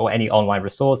lectures or any online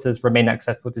resources remain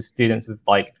accessible to students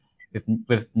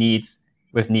with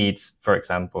needs, for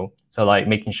example. So like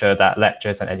making sure that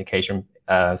lectures and education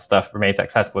stuff remains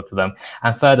accessible to them.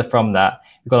 And further from that,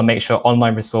 we've got to make sure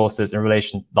online resources in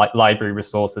relation, like library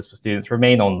resources for students,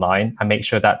 remain online, and make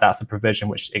sure that that's a provision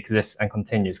which exists and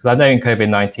continues. Because I know in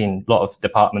COVID-19, a lot of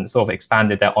departments sort of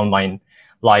expanded their online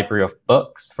library of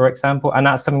books, for example, and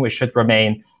that's something which should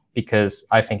remain, because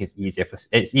I think it's easier for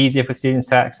students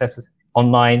to access it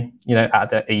online,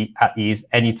 at ease,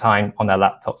 anytime on their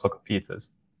laptops or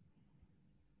computers.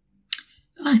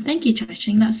 Oh, thank you,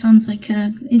 Chaching. That sounds like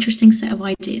an interesting set of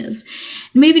ideas.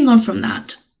 Moving on from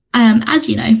that, as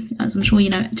I'm sure you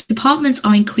know, departments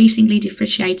are increasingly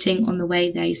differentiating on the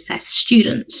way they assess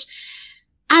students.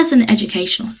 As an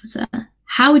education officer,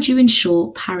 how would you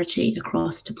ensure parity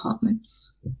across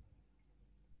departments?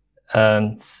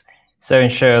 So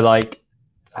ensure,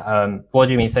 what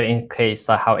do you mean? So in case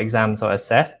how exams are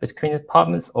assessed between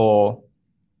departments, or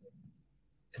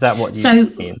is that what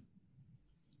you mean?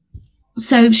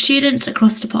 So students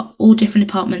across all different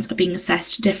departments are being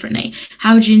assessed differently.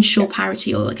 How would you ensure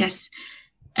parity, or I guess,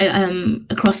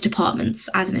 across departments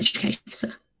as an education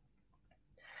officer?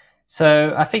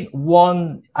 So I think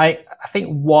one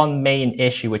main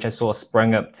issue which has sort of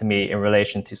sprung up to me in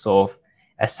relation to sort of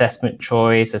assessment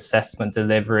choice, assessment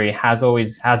delivery has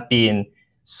been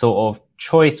sort of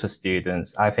choice for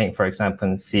students. I think, for example,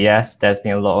 in CS, there's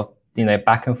been a lot of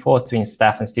back and forth between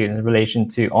staff and students in relation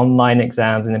to online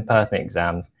exams and in-person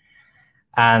exams.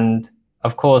 And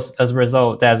of course, as a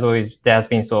result, there's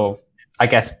been sort of, I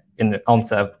guess, in the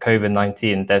onset of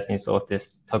COVID-19, there's been sort of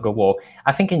this tug of war.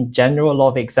 I think in general, a lot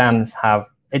of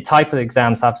type of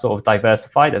exams have sort of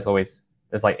diversified.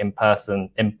 There's like in-person,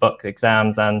 in-book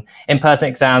exams, and in-person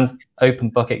exams, open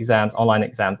book exams, online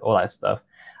exams, all that stuff.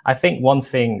 I think one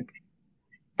thing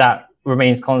that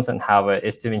remains constant, however,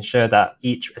 is to ensure that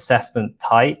each assessment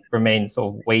type remains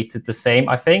sort of weighted the same,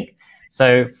 I think.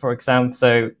 So, for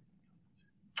example,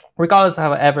 regardless of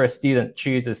however a student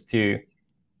chooses to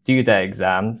do their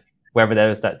exams, whether there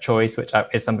is that choice, which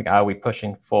is something I'll be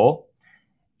pushing for,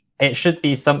 it should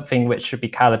be something which should be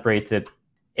calibrated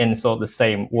in sort of the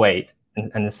same weight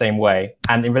and the same way.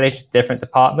 And in relation to different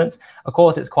departments, of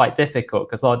course, it's quite difficult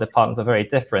because a lot of departments are very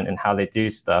different in how they do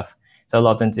stuff. So a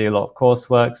lot of them do a lot of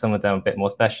coursework. Some of them are a bit more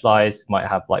specialized, might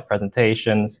have like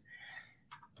presentations.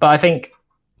 But I think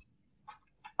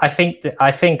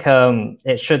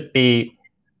it should be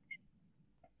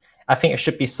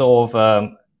sort of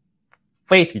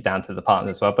basically down to the department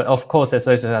as well. But of course, there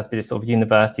also has to be this sort of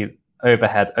university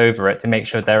overhead over it to make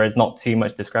sure there is not too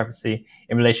much discrepancy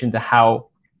in relation to how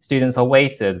students are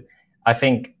weighted. I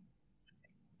think,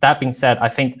 that being said, I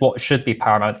think what should be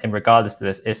paramount in regardless to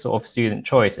this is sort of student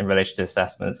choice in relation to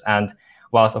assessments. And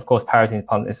whilst, of course, parity in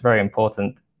department is very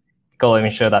important, got to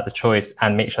ensure that the choice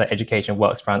and make sure that education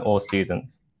works around all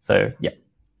students. So, yeah.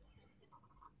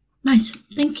 Nice,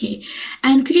 thank you.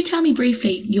 And could you tell me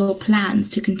briefly your plans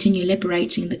to continue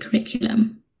liberating the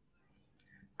curriculum?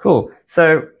 Cool.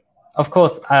 So, of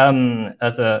course,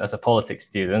 as a politics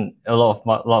student, a lot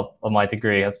of my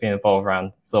degree has been involved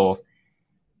around sort of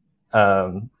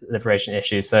liberation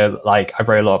issues. So like I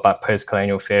wrote a lot about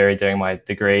post-colonial theory during my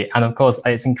degree. And of course,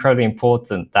 it's incredibly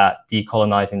important that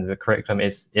decolonizing the curriculum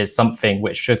is something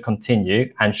which should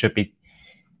continue and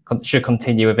should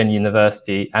continue within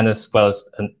university, and as well as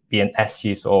be an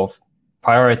SU sort of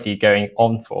priority going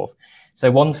on forth.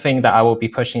 So one thing that I will be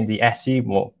pushing the SU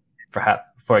more, perhaps,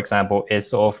 for example, is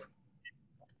sort of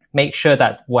make sure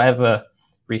that whatever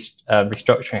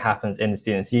restructuring happens in the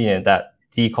Students' Union, that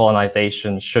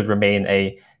decolonization should remain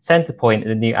a center point in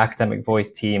the new academic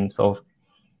voice team sort of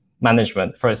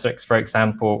management. For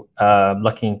example,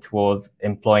 looking towards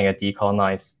employing a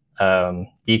decolonized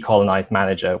decolonized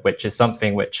manager, which is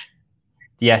something which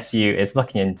the SU is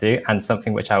looking into and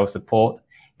something which I will support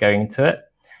going into it.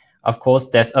 Of course,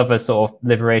 there's other sort of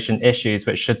liberation issues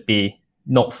which should be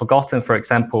not forgotten. For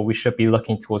example, we should be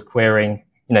looking towards queering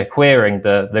the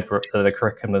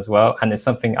curriculum as well. And it's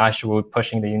something I should be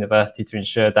pushing the university to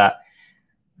ensure that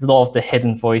a lot of the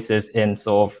hidden voices in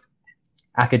sort of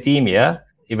academia,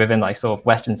 within like sort of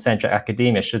Western-centric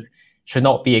academia, should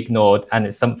not be ignored. And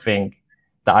it's something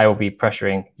that I will be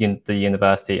pressuring the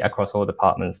university across all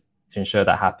departments to ensure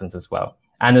that happens as well.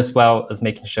 And as well as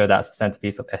making sure that's a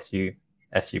centerpiece of SU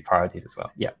priorities as well.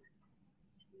 Yeah.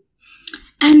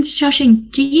 And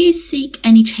Xiaoxing, do you seek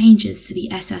any changes to the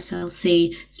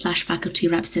SSLC/faculty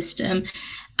rep system?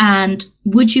 And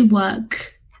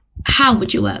how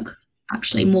would you work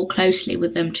actually more closely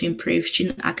with them to improve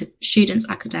students'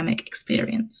 academic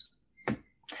experience?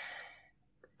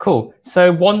 Cool.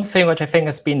 So one thing which I think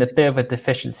has been a bit of a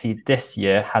deficiency this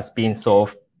year has been sort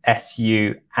of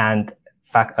SU and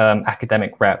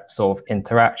academic rep sort of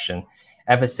interaction.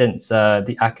 Ever since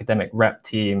the academic rep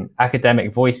team,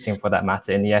 academic voicing for that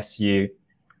matter, in the SU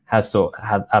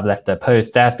have left their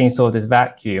post, there has been sort of this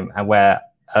vacuum, and where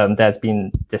there's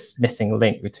been this missing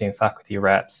link between faculty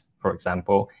reps, for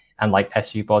example, and like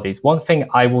SU bodies. One thing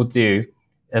I will do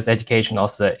as education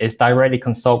officer is directly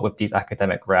consult with these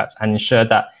academic reps and ensure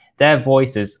that their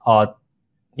voices are,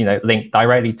 linked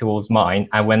directly towards mine,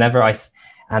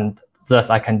 and thus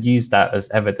I can use that as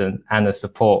evidence and as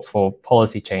support for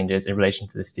policy changes in relation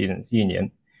to the Students'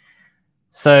 Union.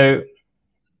 So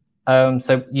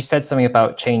you said something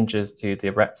about changes to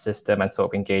the rep system and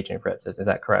sort of engaging with rep system. Is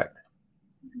that correct?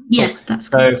 Yes, that's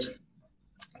correct. So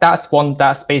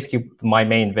that's basically my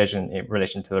main vision in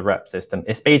relation to the rep system.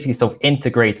 It's basically sort of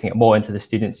integrating it more into the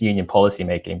Students' Union policy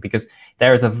making, because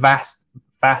there is a vast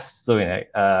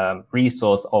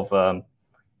resource of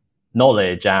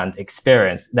knowledge and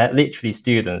experience that literally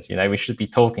students, we should be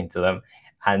talking to them,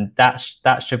 and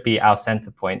that should be our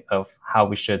center point of how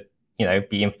we should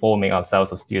be informing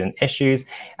ourselves of student issues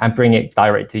and bring it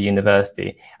direct to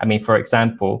university. I mean, for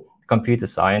example, computer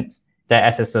science, their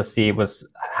SSLC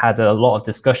had a lot of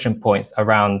discussion points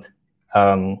around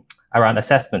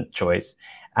assessment choice,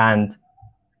 and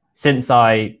since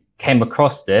I came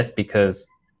across this because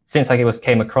it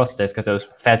was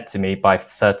fed to me by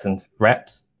certain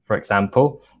reps, for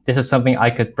example, this is something I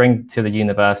could bring to the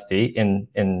university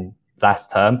in last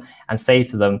term and say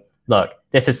to them, look,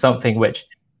 this is something which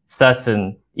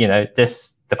certain,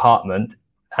 this department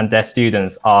and their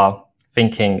students are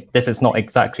thinking this is not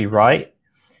exactly right.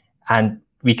 And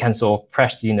we can sort of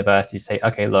press the university, say,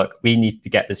 okay, look, we need to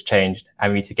get this changed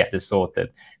and we need to get this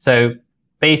sorted. So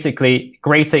basically,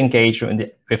 greater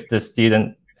engagement with the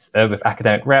students, with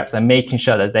academic reps, and making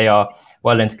sure that they are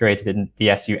well integrated in the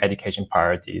SU education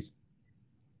priorities.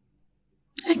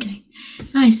 Okay,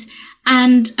 nice.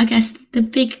 And I guess the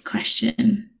big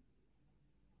question,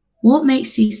 what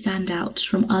makes you stand out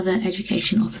from other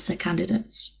education officer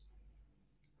candidates?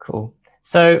 Cool.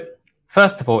 So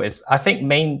first of all, I think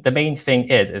the main thing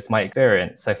is my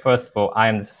experience. So first of all, I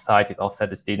am the Society's officer at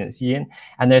the Students' Union,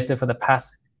 and also for the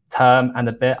past term and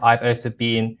a bit, I've also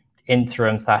been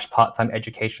interim/part-time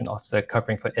education officer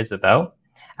covering for Isabel.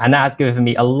 And that has given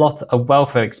me a wealth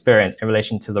of experience in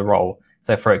relation to the role.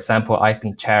 So for example, I've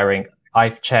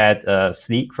chaired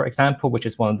SLEEK, for example, which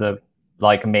is one of the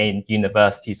main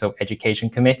university sort of education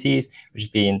committees, which has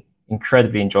been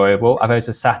incredibly enjoyable. I've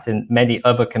also sat in many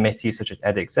other committees such as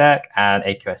EdExec and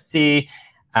AQSC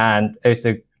and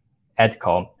also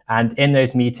EdCom. And in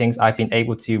those meetings, I've been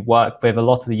able to work with a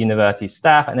lot of the university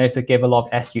staff and also give a lot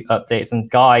of SU updates and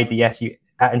guide the SU,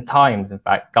 at times, in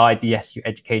fact, guide the SU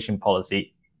education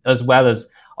policy, as well as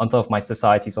on top of my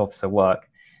Society's officer work.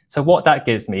 So what that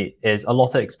gives me is a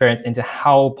lot of experience into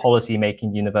how policy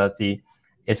making university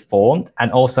is formed, and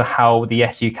also how the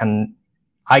SU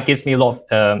gives me a lot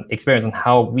of experience on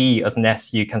how we as an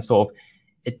SU can sort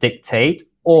of dictate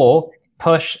or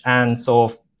push and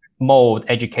sort of mold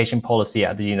education policy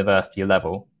at the university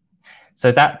level.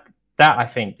 So that I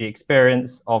think the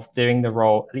experience of doing the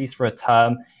role, at least for a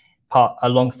term,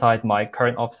 alongside my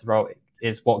current officer role,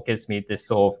 is what gives me this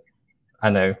sort of, I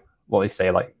know what we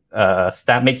say,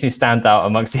 makes me stand out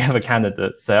amongst the other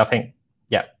candidates. So I think,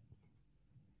 yeah.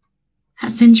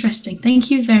 That's interesting. Thank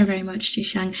you very, very much,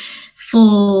 Xiaoxing,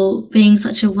 for being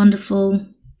such a wonderful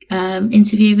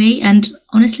interviewee, and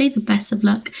honestly, the best of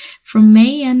luck from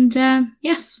me. And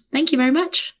yes, thank you very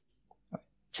much.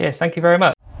 Cheers. Thank you very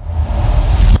much.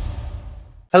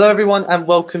 Hello, everyone, and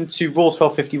welcome to Raw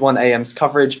 1251 AM's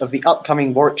coverage of the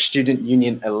upcoming Warwick Student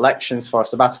Union elections for our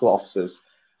sabbatical officers.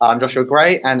 I'm Joshua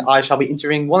Gray, and I shall be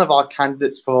interviewing one of our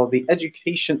candidates for the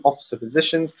Education Officer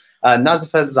positions,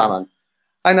 Nazifa Zaman.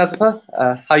 Hi, Nazifa.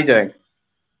 How are you doing?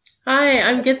 Hi,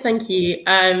 I'm good, thank you.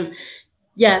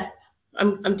 Yeah,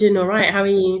 I'm doing all right. How are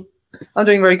you? I'm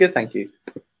doing very good, thank you.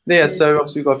 Yeah, so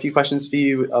obviously we've got a few questions for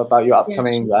you about your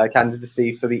upcoming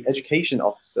candidacy for the Education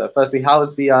Officer. Firstly, how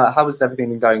has everything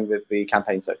been going with the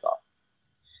campaign so far?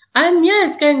 Yeah,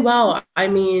 it's going well. I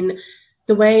mean,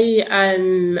 the way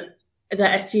the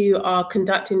SU are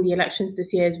conducting the elections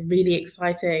this year is really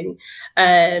exciting,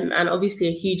 and obviously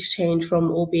a huge change from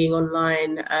all being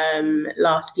online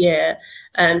last year.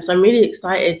 So I'm really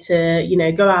excited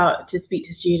to go out to speak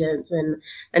to students and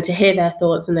to hear their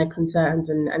thoughts and their concerns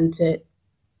and to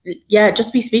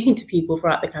just be speaking to people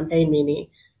throughout the campaign, really.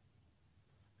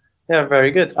 Yeah,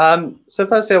 very good. So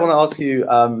firstly, I want to ask you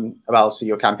about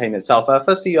your campaign itself.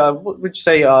 Firstly, what would you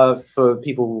say for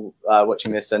people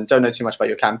watching this and don't know too much about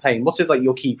your campaign, what are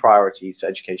your key priorities for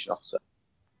Education Officer?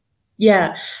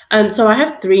 Yeah, so I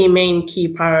have three main key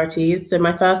priorities. So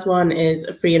my first one is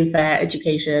a free and fair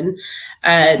education.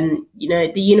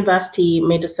 The university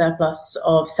made a surplus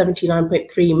of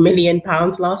 £79.3 million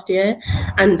last year,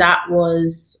 and that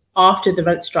was after the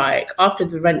rent strike, after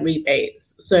the rent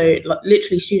rebates. So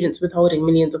literally students withholding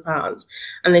millions of pounds,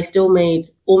 and they still made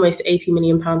almost £80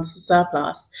 million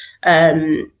surplus,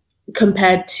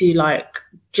 compared to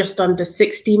just under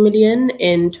 60 million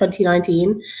in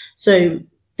 2019. So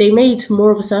they made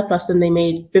more of a surplus than they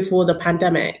made before the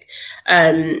pandemic.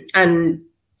 And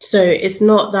so it's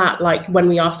not that when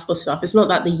we ask for stuff, it's not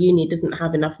that the uni doesn't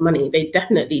have enough money. They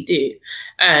definitely do.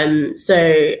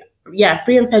 So yeah,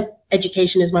 free and fair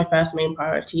education is my first main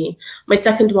priority. My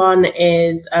second one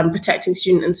is protecting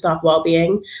student and staff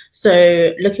wellbeing.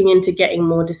 So looking into getting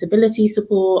more disability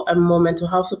support and more mental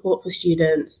health support for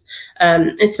students,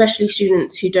 especially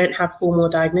students who don't have formal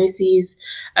diagnoses.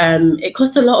 It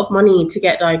costs a lot of money to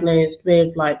get diagnosed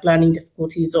with learning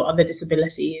difficulties or other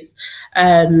disabilities.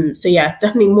 So yeah,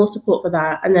 definitely more support for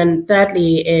that. And then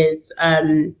thirdly is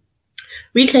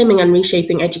reclaiming and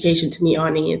reshaping education to meet our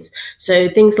needs. So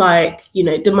things like,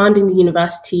 demanding the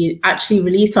university actually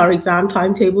release our exam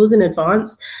timetables in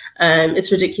advance.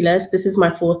 It's ridiculous. This is my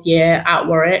 4th year at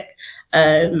Warwick,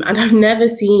 and I've never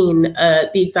seen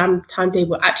the exam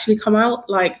timetable actually come out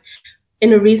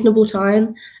in a reasonable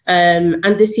time. And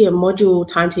this year, module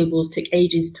timetables took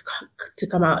ages to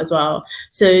come out as well.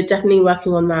 So definitely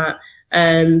working on that.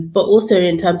 But also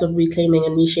in terms of reclaiming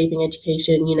and reshaping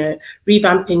education,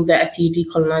 revamping the SU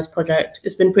Decolonise project.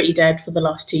 It's been pretty dead for the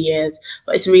last 2 years,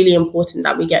 but it's really important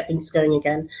that we get things going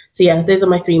again. So yeah, those are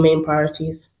my three main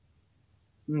priorities.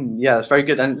 Yeah, that's very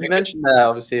good. And you mentioned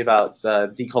obviously about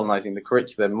decolonising the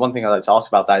curriculum. One thing I'd like to ask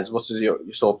about that is what is your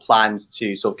sort of plans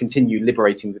to sort of continue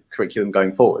liberating the curriculum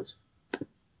going forward?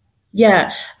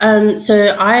 Yeah,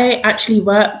 so I actually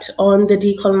worked on the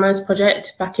Decolonise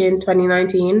project back in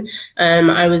 2019.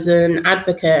 I was an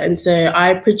advocate, and so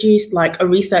I produced a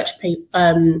research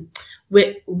paper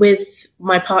with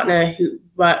my partner who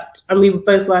worked, and we were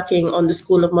both working on the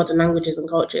School of Modern Languages and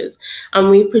Cultures, and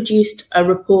we produced a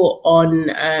report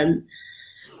on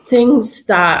things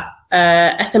that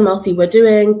SMLC were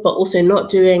doing, but also not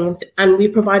doing, and we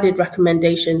provided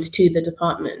recommendations to the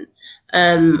department.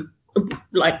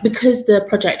 Because the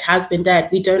project has been dead,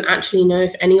 we don't actually know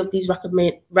if any of these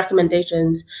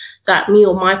recommendations that me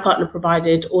or my partner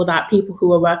provided or that people who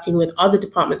were working with other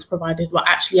departments provided were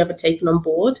actually ever taken on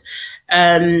board.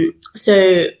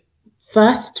 So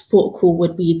first port of call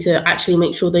would be to actually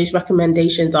make sure those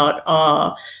recommendations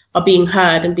are being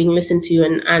heard and being listened to,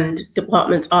 and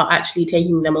departments are actually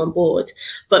taking them on board.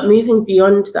 But moving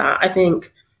beyond that, I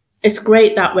think it's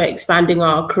great that we're expanding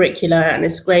our curricula, and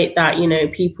it's great that,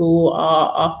 people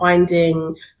are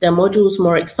finding their modules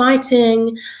more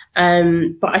exciting.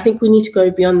 But I think we need to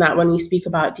go beyond that when we speak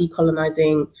about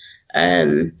decolonising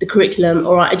the curriculum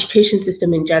or our education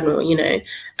system in general.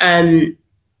 The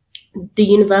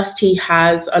university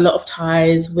has a lot of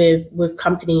ties with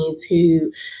companies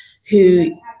who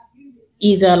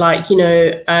either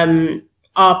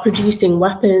are producing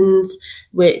weapons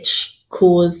which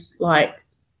cause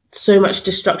so much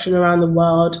destruction around the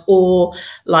world, or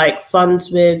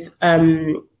funds with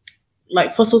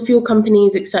fossil fuel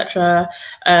companies, etc.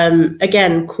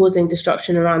 Again, causing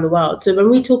destruction around the world. So when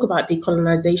we talk about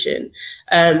decolonisation,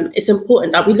 it's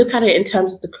important that we look at it in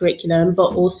terms of the curriculum,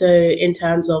 but also in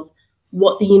terms of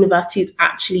what the university is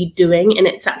actually doing in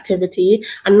its activity,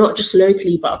 and not just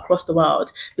locally, but across the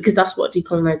world, because that's what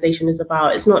decolonisation is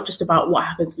about. It's not just about what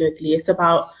happens locally. It's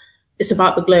it's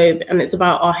about the globe, and it's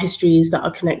about our histories that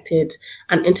are connected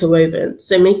and interwoven.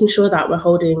 So making sure that we're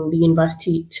holding the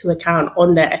university to account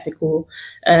on their ethical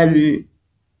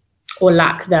or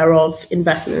lack thereof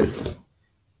investments.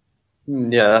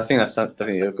 Yeah, I think that's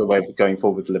definitely a good way of going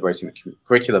forward with deliberating the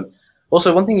curriculum.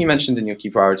 Also, one thing you mentioned in your key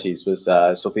priorities was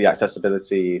sort of the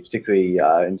accessibility, particularly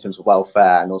in terms of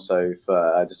welfare and also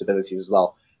for disabilities as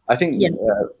well. I think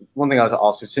one thing I would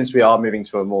ask is, since we are moving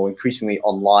to a more increasingly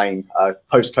online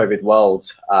post-COVID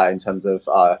world in terms of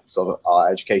sort of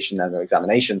our education and our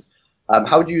examinations,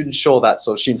 how would you ensure that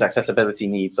sort of students' accessibility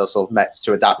needs are sort of met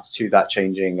to adapt to that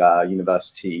changing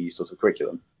university sort of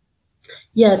curriculum?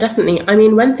 Yeah, definitely. I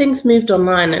mean, when things moved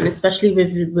online, and especially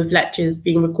with lectures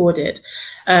being recorded,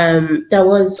 there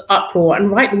was uproar,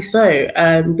 and rightly so,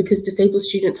 because disabled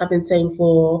students have been saying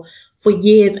for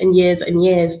years and years and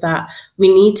years that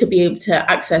we need to be able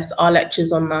to access our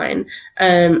lectures online,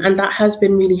 and that has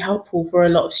been really helpful for a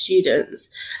lot of students.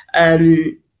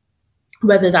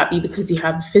 Whether that be because you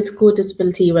have a physical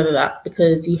disability, whether that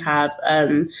because you have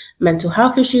mental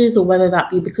health issues, or whether that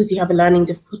be because you have a learning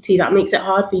difficulty that makes it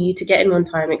hard for you to get in on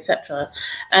time, etc.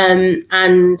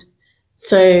 And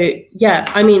so,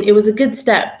 yeah, I mean, it was a good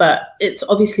step, but it's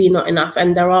obviously not enough.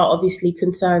 And there are obviously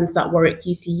concerns that Warwick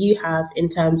UCU have in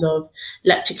terms of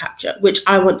lecture capture, which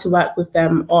I want to work with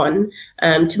them on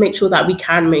to make sure that we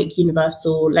can make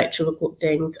universal lecture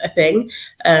recordings a thing,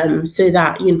 so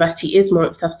that university is more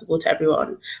accessible to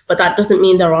everyone. But that doesn't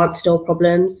mean there aren't still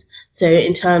problems. So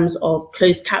in terms of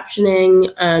closed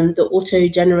captioning, the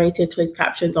auto-generated closed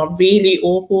captions are really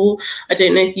awful. I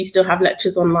don't know if you still have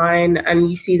lectures online and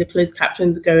you see the closed captions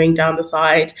going down the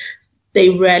side.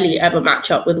 They rarely ever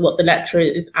match up with what the lecturer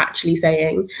is actually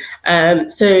saying.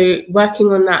 So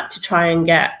working on that to try and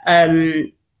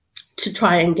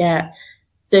get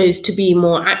those to be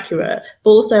more accurate. But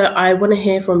also, I want to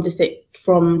hear from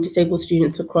disabled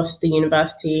students across the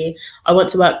university. I want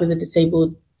to work with a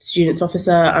disabled students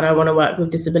officer, and I want to work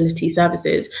with disability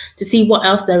services to see what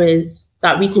else there is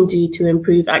that we can do to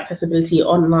improve accessibility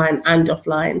online and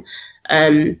offline.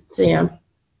 So yeah.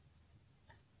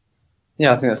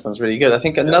 Yeah, I think that sounds really good. I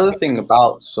think another thing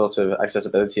about sort of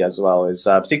accessibility as well is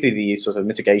particularly the sort of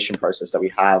mitigation process that we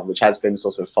have, which has been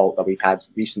sort of a fault that we've had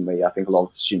recently. I think a lot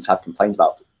of students have complained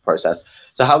about the process.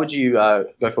 So how would you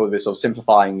go forward with sort of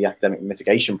simplifying the academic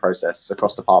mitigation process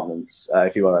across departments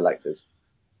if you were elected?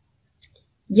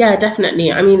 Yeah,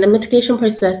 definitely. I mean, the mitigation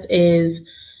process is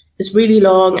really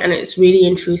long and it's really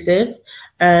intrusive.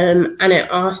 And it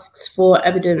asks for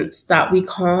evidence that we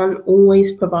can't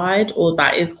always provide, or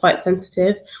that is quite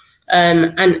sensitive.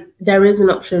 And there is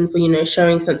an option for,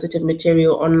 showing sensitive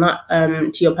material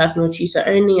on to your personal tutor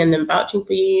only and then vouching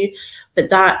for you.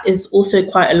 But that is also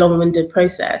quite a long-winded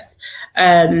process.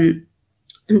 And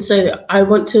so I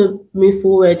want to move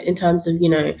forward in terms of,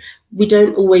 we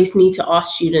don't always need to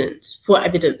ask students for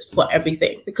evidence for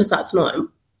everything, because that's not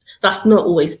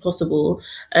always possible.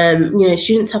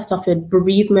 Students have suffered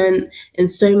bereavement in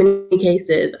so many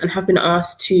cases and have been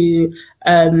asked to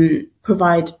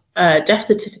provide death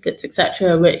certificates,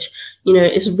 etc., which,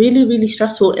 is really, really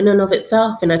stressful in and of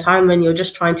itself in a time when you're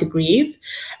just trying to grieve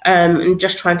and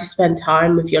just trying to spend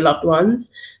time with your loved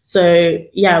ones. So,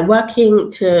 yeah,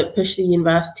 working to push the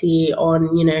university on,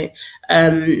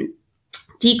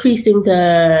 decreasing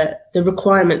the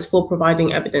requirements for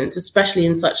providing evidence, especially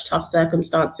in such tough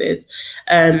circumstances.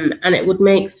 And it would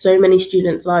make so many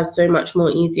students' lives so much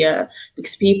more easier,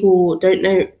 because people don't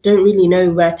really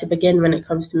know where to begin when it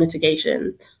comes to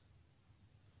mitigation.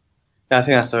 Yeah, I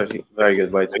think that's a very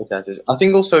good way to look at it. I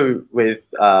think also with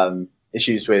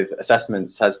issues with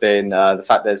assessments has been the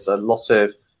fact there's a lot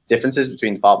of differences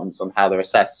between departments on how they're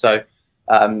assessed. So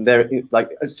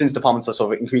since departments are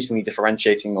sort of increasingly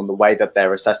differentiating on the way that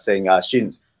they're assessing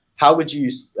students, how would you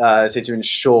say to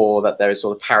ensure that there is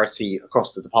sort of parity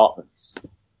across the departments?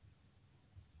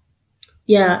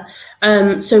 Yeah,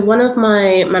 so one of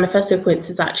my manifesto points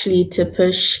is actually to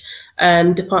push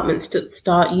departments to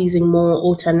start using more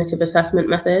alternative assessment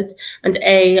methods. And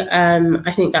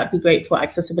I think that'd be great for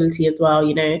accessibility as well.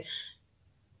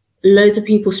 Loads of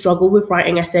people struggle with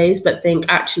writing essays, but think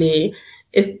actually,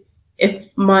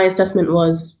 if my assessment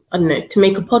was, I don't know, to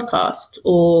make a podcast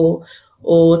or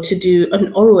to do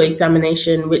an oral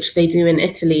examination, which they do in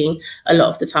Italy a lot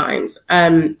of the times,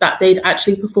 that they'd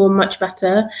actually perform much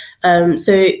better.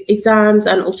 So exams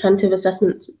and alternative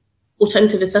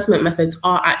assessment methods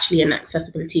are actually an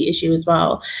accessibility issue as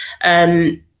well.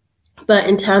 But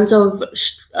in terms of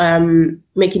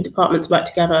making departments work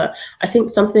together, I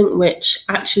think something which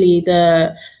actually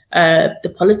the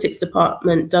the politics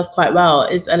department does quite well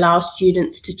is allow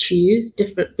students to choose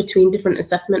between different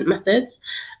assessment methods.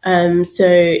 So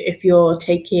if you're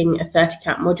taking a 30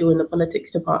 CAP module in the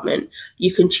politics department,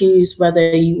 you can choose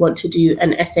whether you want to do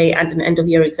an essay and an end of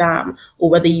year exam, or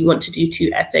whether you want to do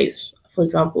 2 essays, for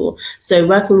example. So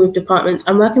working with departments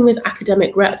and working with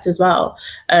academic reps as well,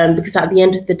 because at the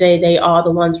end of the day, they are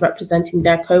the ones representing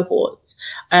their cohorts,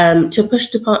 to push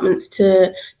departments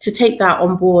to take that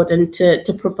on board and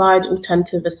to provide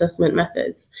alternative assessment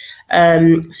methods,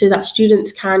 so that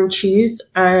students can choose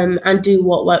and do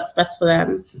what works best for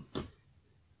them.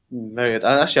 Very good.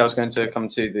 Actually, I was going to come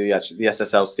to the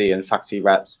SSLC and faculty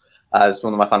reps as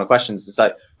one of my final questions. It's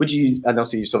like, would you, and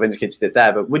also you sort of indicated it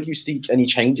there, but would you seek any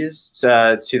changes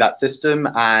to that system,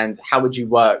 and how would you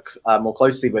work more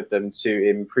closely with them to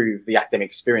improve the academic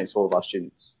experience for all of our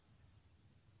students?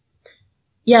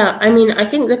 Yeah, I mean, I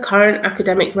think the current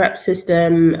academic rep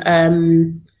system,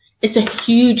 it's a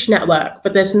huge network,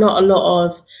 but there's not a lot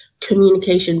of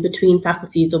communication between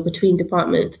faculties or between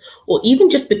departments, or even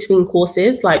just between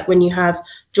courses. Like when you have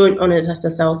joint honours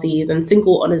SSLCs and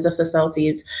single honours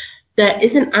SSLCs, there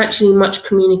isn't actually much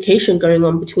communication going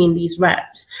on between these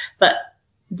reps. But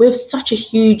with such a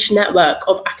huge network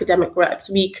of academic reps,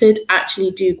 we could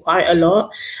actually do quite a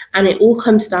lot, and it all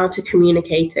comes down to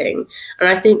communicating. And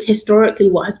I think historically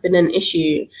what has been an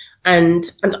issue, and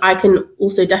I can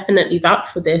also definitely vouch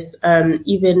for this,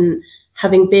 even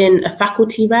having been a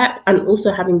faculty rep and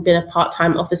also having been a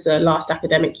part-time officer last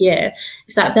academic year,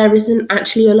 is that there isn't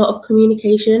actually a lot of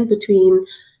communication between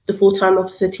the full-time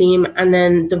officer team and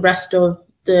then the rest of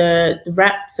the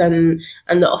reps and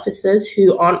the officers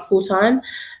who aren't full-time.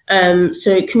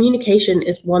 So communication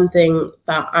is one thing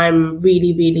that I'm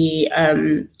really, really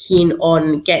keen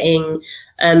on getting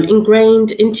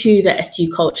ingrained into the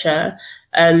SU culture,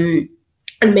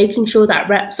 and making sure that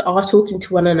reps are talking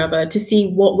to one another to see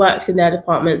what works in their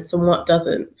departments and what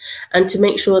doesn't, and to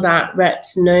make sure that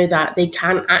reps know that they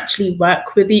can actually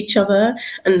work with each other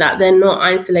and that they're not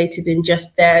isolated in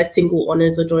just their single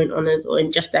honours or joint honours or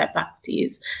in just their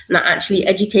faculties, and that actually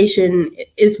education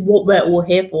is what we're all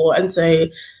here for. And so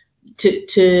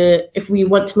if we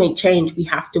want to make change, we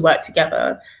have to work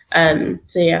together.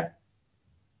 So yeah.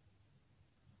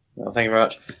 Well, thank you very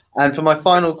much. And for my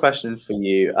final question for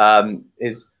you,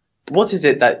 is what is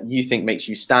it that you think makes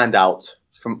you stand out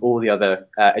from all the other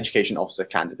education officer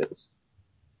candidates?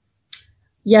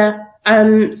 Yeah,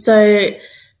 so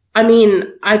I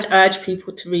mean, I'd urge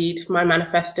people to read my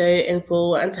manifesto in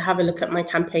full and to have a look at my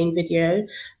campaign video.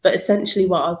 But essentially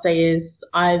what I'll say is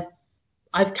I've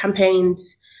campaigned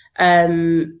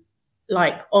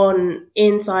like on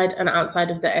inside and outside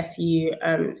of the SU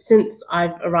since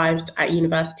I've arrived at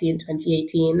university in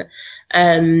 2018.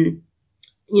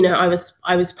 You know, I was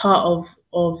part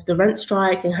of the rent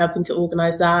strike and helping to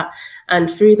organise that,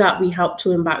 and through that we helped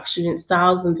to embark students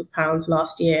thousands of pounds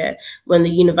last year when the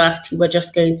university were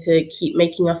just going to keep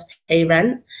making us pay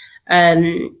rent.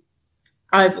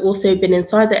 I've also been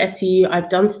inside the SU. I've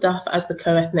done stuff as the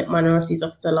co-ethnic minorities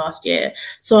officer last year.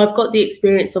 So I've got the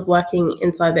experience of working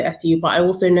inside the SU, but I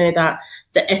also know that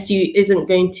the SU isn't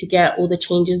going to get all the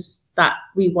changes that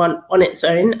we want on its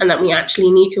own, and that we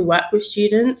actually need to work with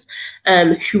students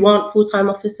who aren't full-time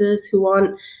officers, who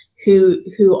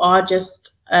are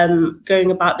just going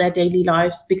about their daily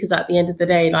lives, because at the end of the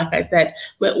day, like I said,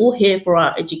 we're all here for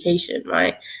our education,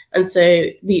 right? And so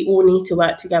we all need to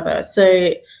work together.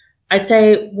 So I'd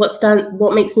say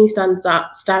what makes me stand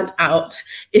out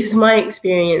is my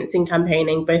experience in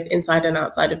campaigning both inside and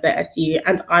outside of the SU,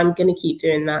 and I'm going to keep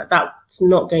doing that. That's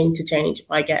not going to change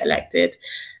if I get elected.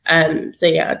 So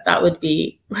yeah, that would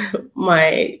be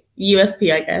my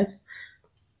USP, I guess.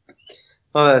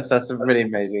 Oh, that's really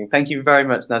amazing. Thank you very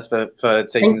much, Naz, for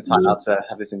taking the time out to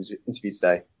have this interview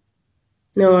today.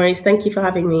 No worries. Thank you for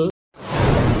having me.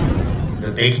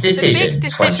 The Big Decision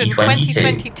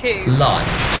 2022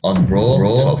 live on Raw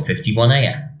 12:51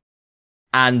 AM.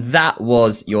 And that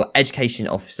was your education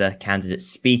officer candidate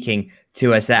speaking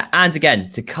to us there. And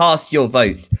again, to cast your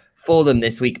votes for them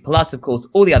this week, plus, of course,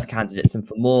 all the other candidates. And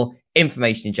for more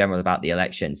information in general about the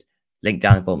elections, link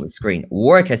down at the bottom of the screen,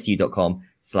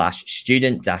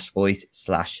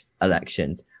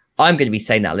 warwicksu.com/student-voice/elections. I'm going to be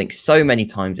saying that link so many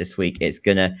times this week. It's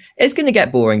gonna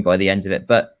get boring by the end of it,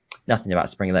 but nothing about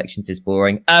spring elections is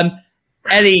boring.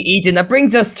 Ellie, Eden, that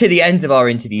brings us to the end of our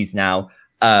interviews now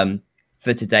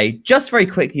for today. Just very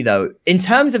quickly, though, in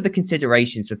terms of the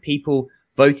considerations for people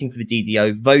voting for the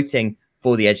DDO, voting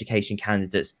for the education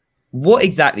candidates, what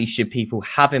exactly should people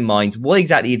have in mind? What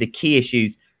exactly are the key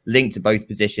issues linked to both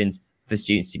positions for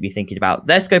students to be thinking about?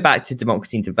 Let's go back to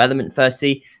democracy and development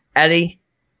firstly. Ellie,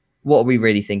 What are we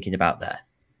really thinking about there?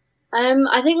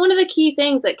 I think one of the key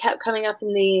things that kept coming up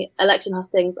in the election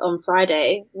hustings on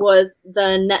Friday was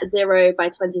the net zero by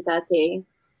 2030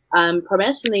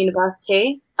 promise from the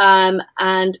university. And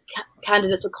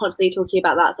candidates were constantly talking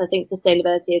about that. So I think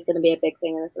sustainability is going to be a big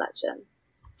thing in this election.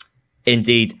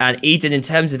 Indeed. And Eden, in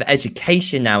terms of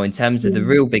education now, in terms of the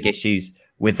real big issues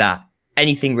with that,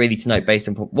 anything really to note based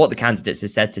on what the candidates have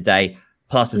said today,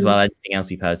 plus as well anything else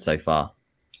we've heard so far?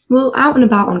 Well, out and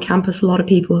about on campus, a lot of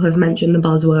people have mentioned the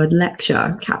buzzword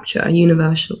lecture capture,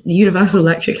 universal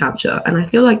lecture capture. And I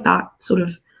feel like that sort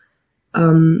of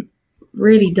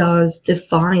really does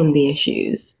define the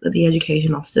issues that the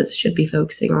education officers should be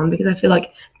focusing on, because I feel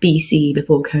like BC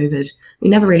before COVID, we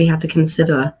never really had to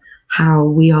consider how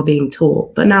we are being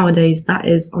taught. But nowadays that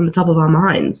is on the top of our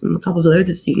minds, on the top of loads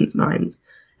of students' minds.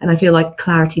 And I feel like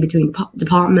clarity between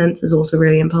departments is also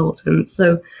really important.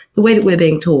 So the way that we're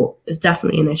being taught is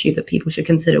definitely an issue that people should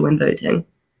consider when voting.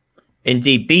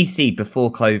 Indeed, BC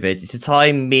before COVID. It's a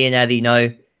time me and Ellie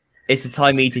know. It's a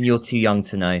time, Eden, you're too young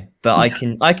to know. But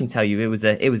I can tell you it was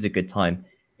a good time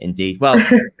indeed. Well,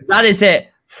 that is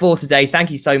it for today. Thank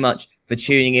you so much for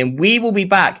tuning in. We will be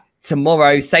back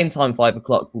tomorrow, same time, 5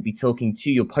 o'clock. We'll be talking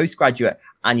to your postgraduate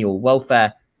annual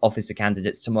welfare officer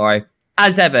candidates tomorrow.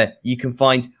 As ever, you can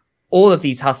find all of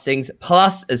these hustings,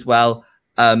 plus as well,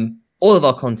 all of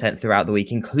our content throughout the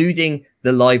week, including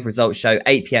the live results show,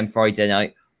 8 p.m. Friday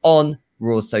night on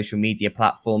Raw's social media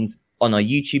platforms, on our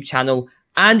YouTube channel,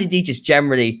 and indeed just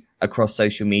generally across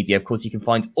social media. Of course, you can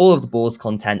find all of the board's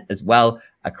content as well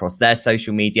across their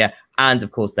social media. And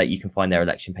of course, that you can find their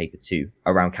election paper too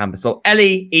around campus. Well,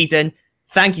 Ellie, Eden,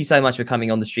 thank you so much for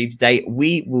coming on the stream today.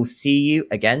 We will see you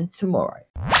again tomorrow.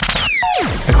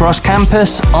 Across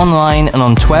campus, online, and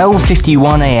on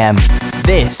 12:51 AM.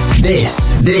 This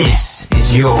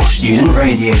is your student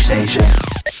radio station.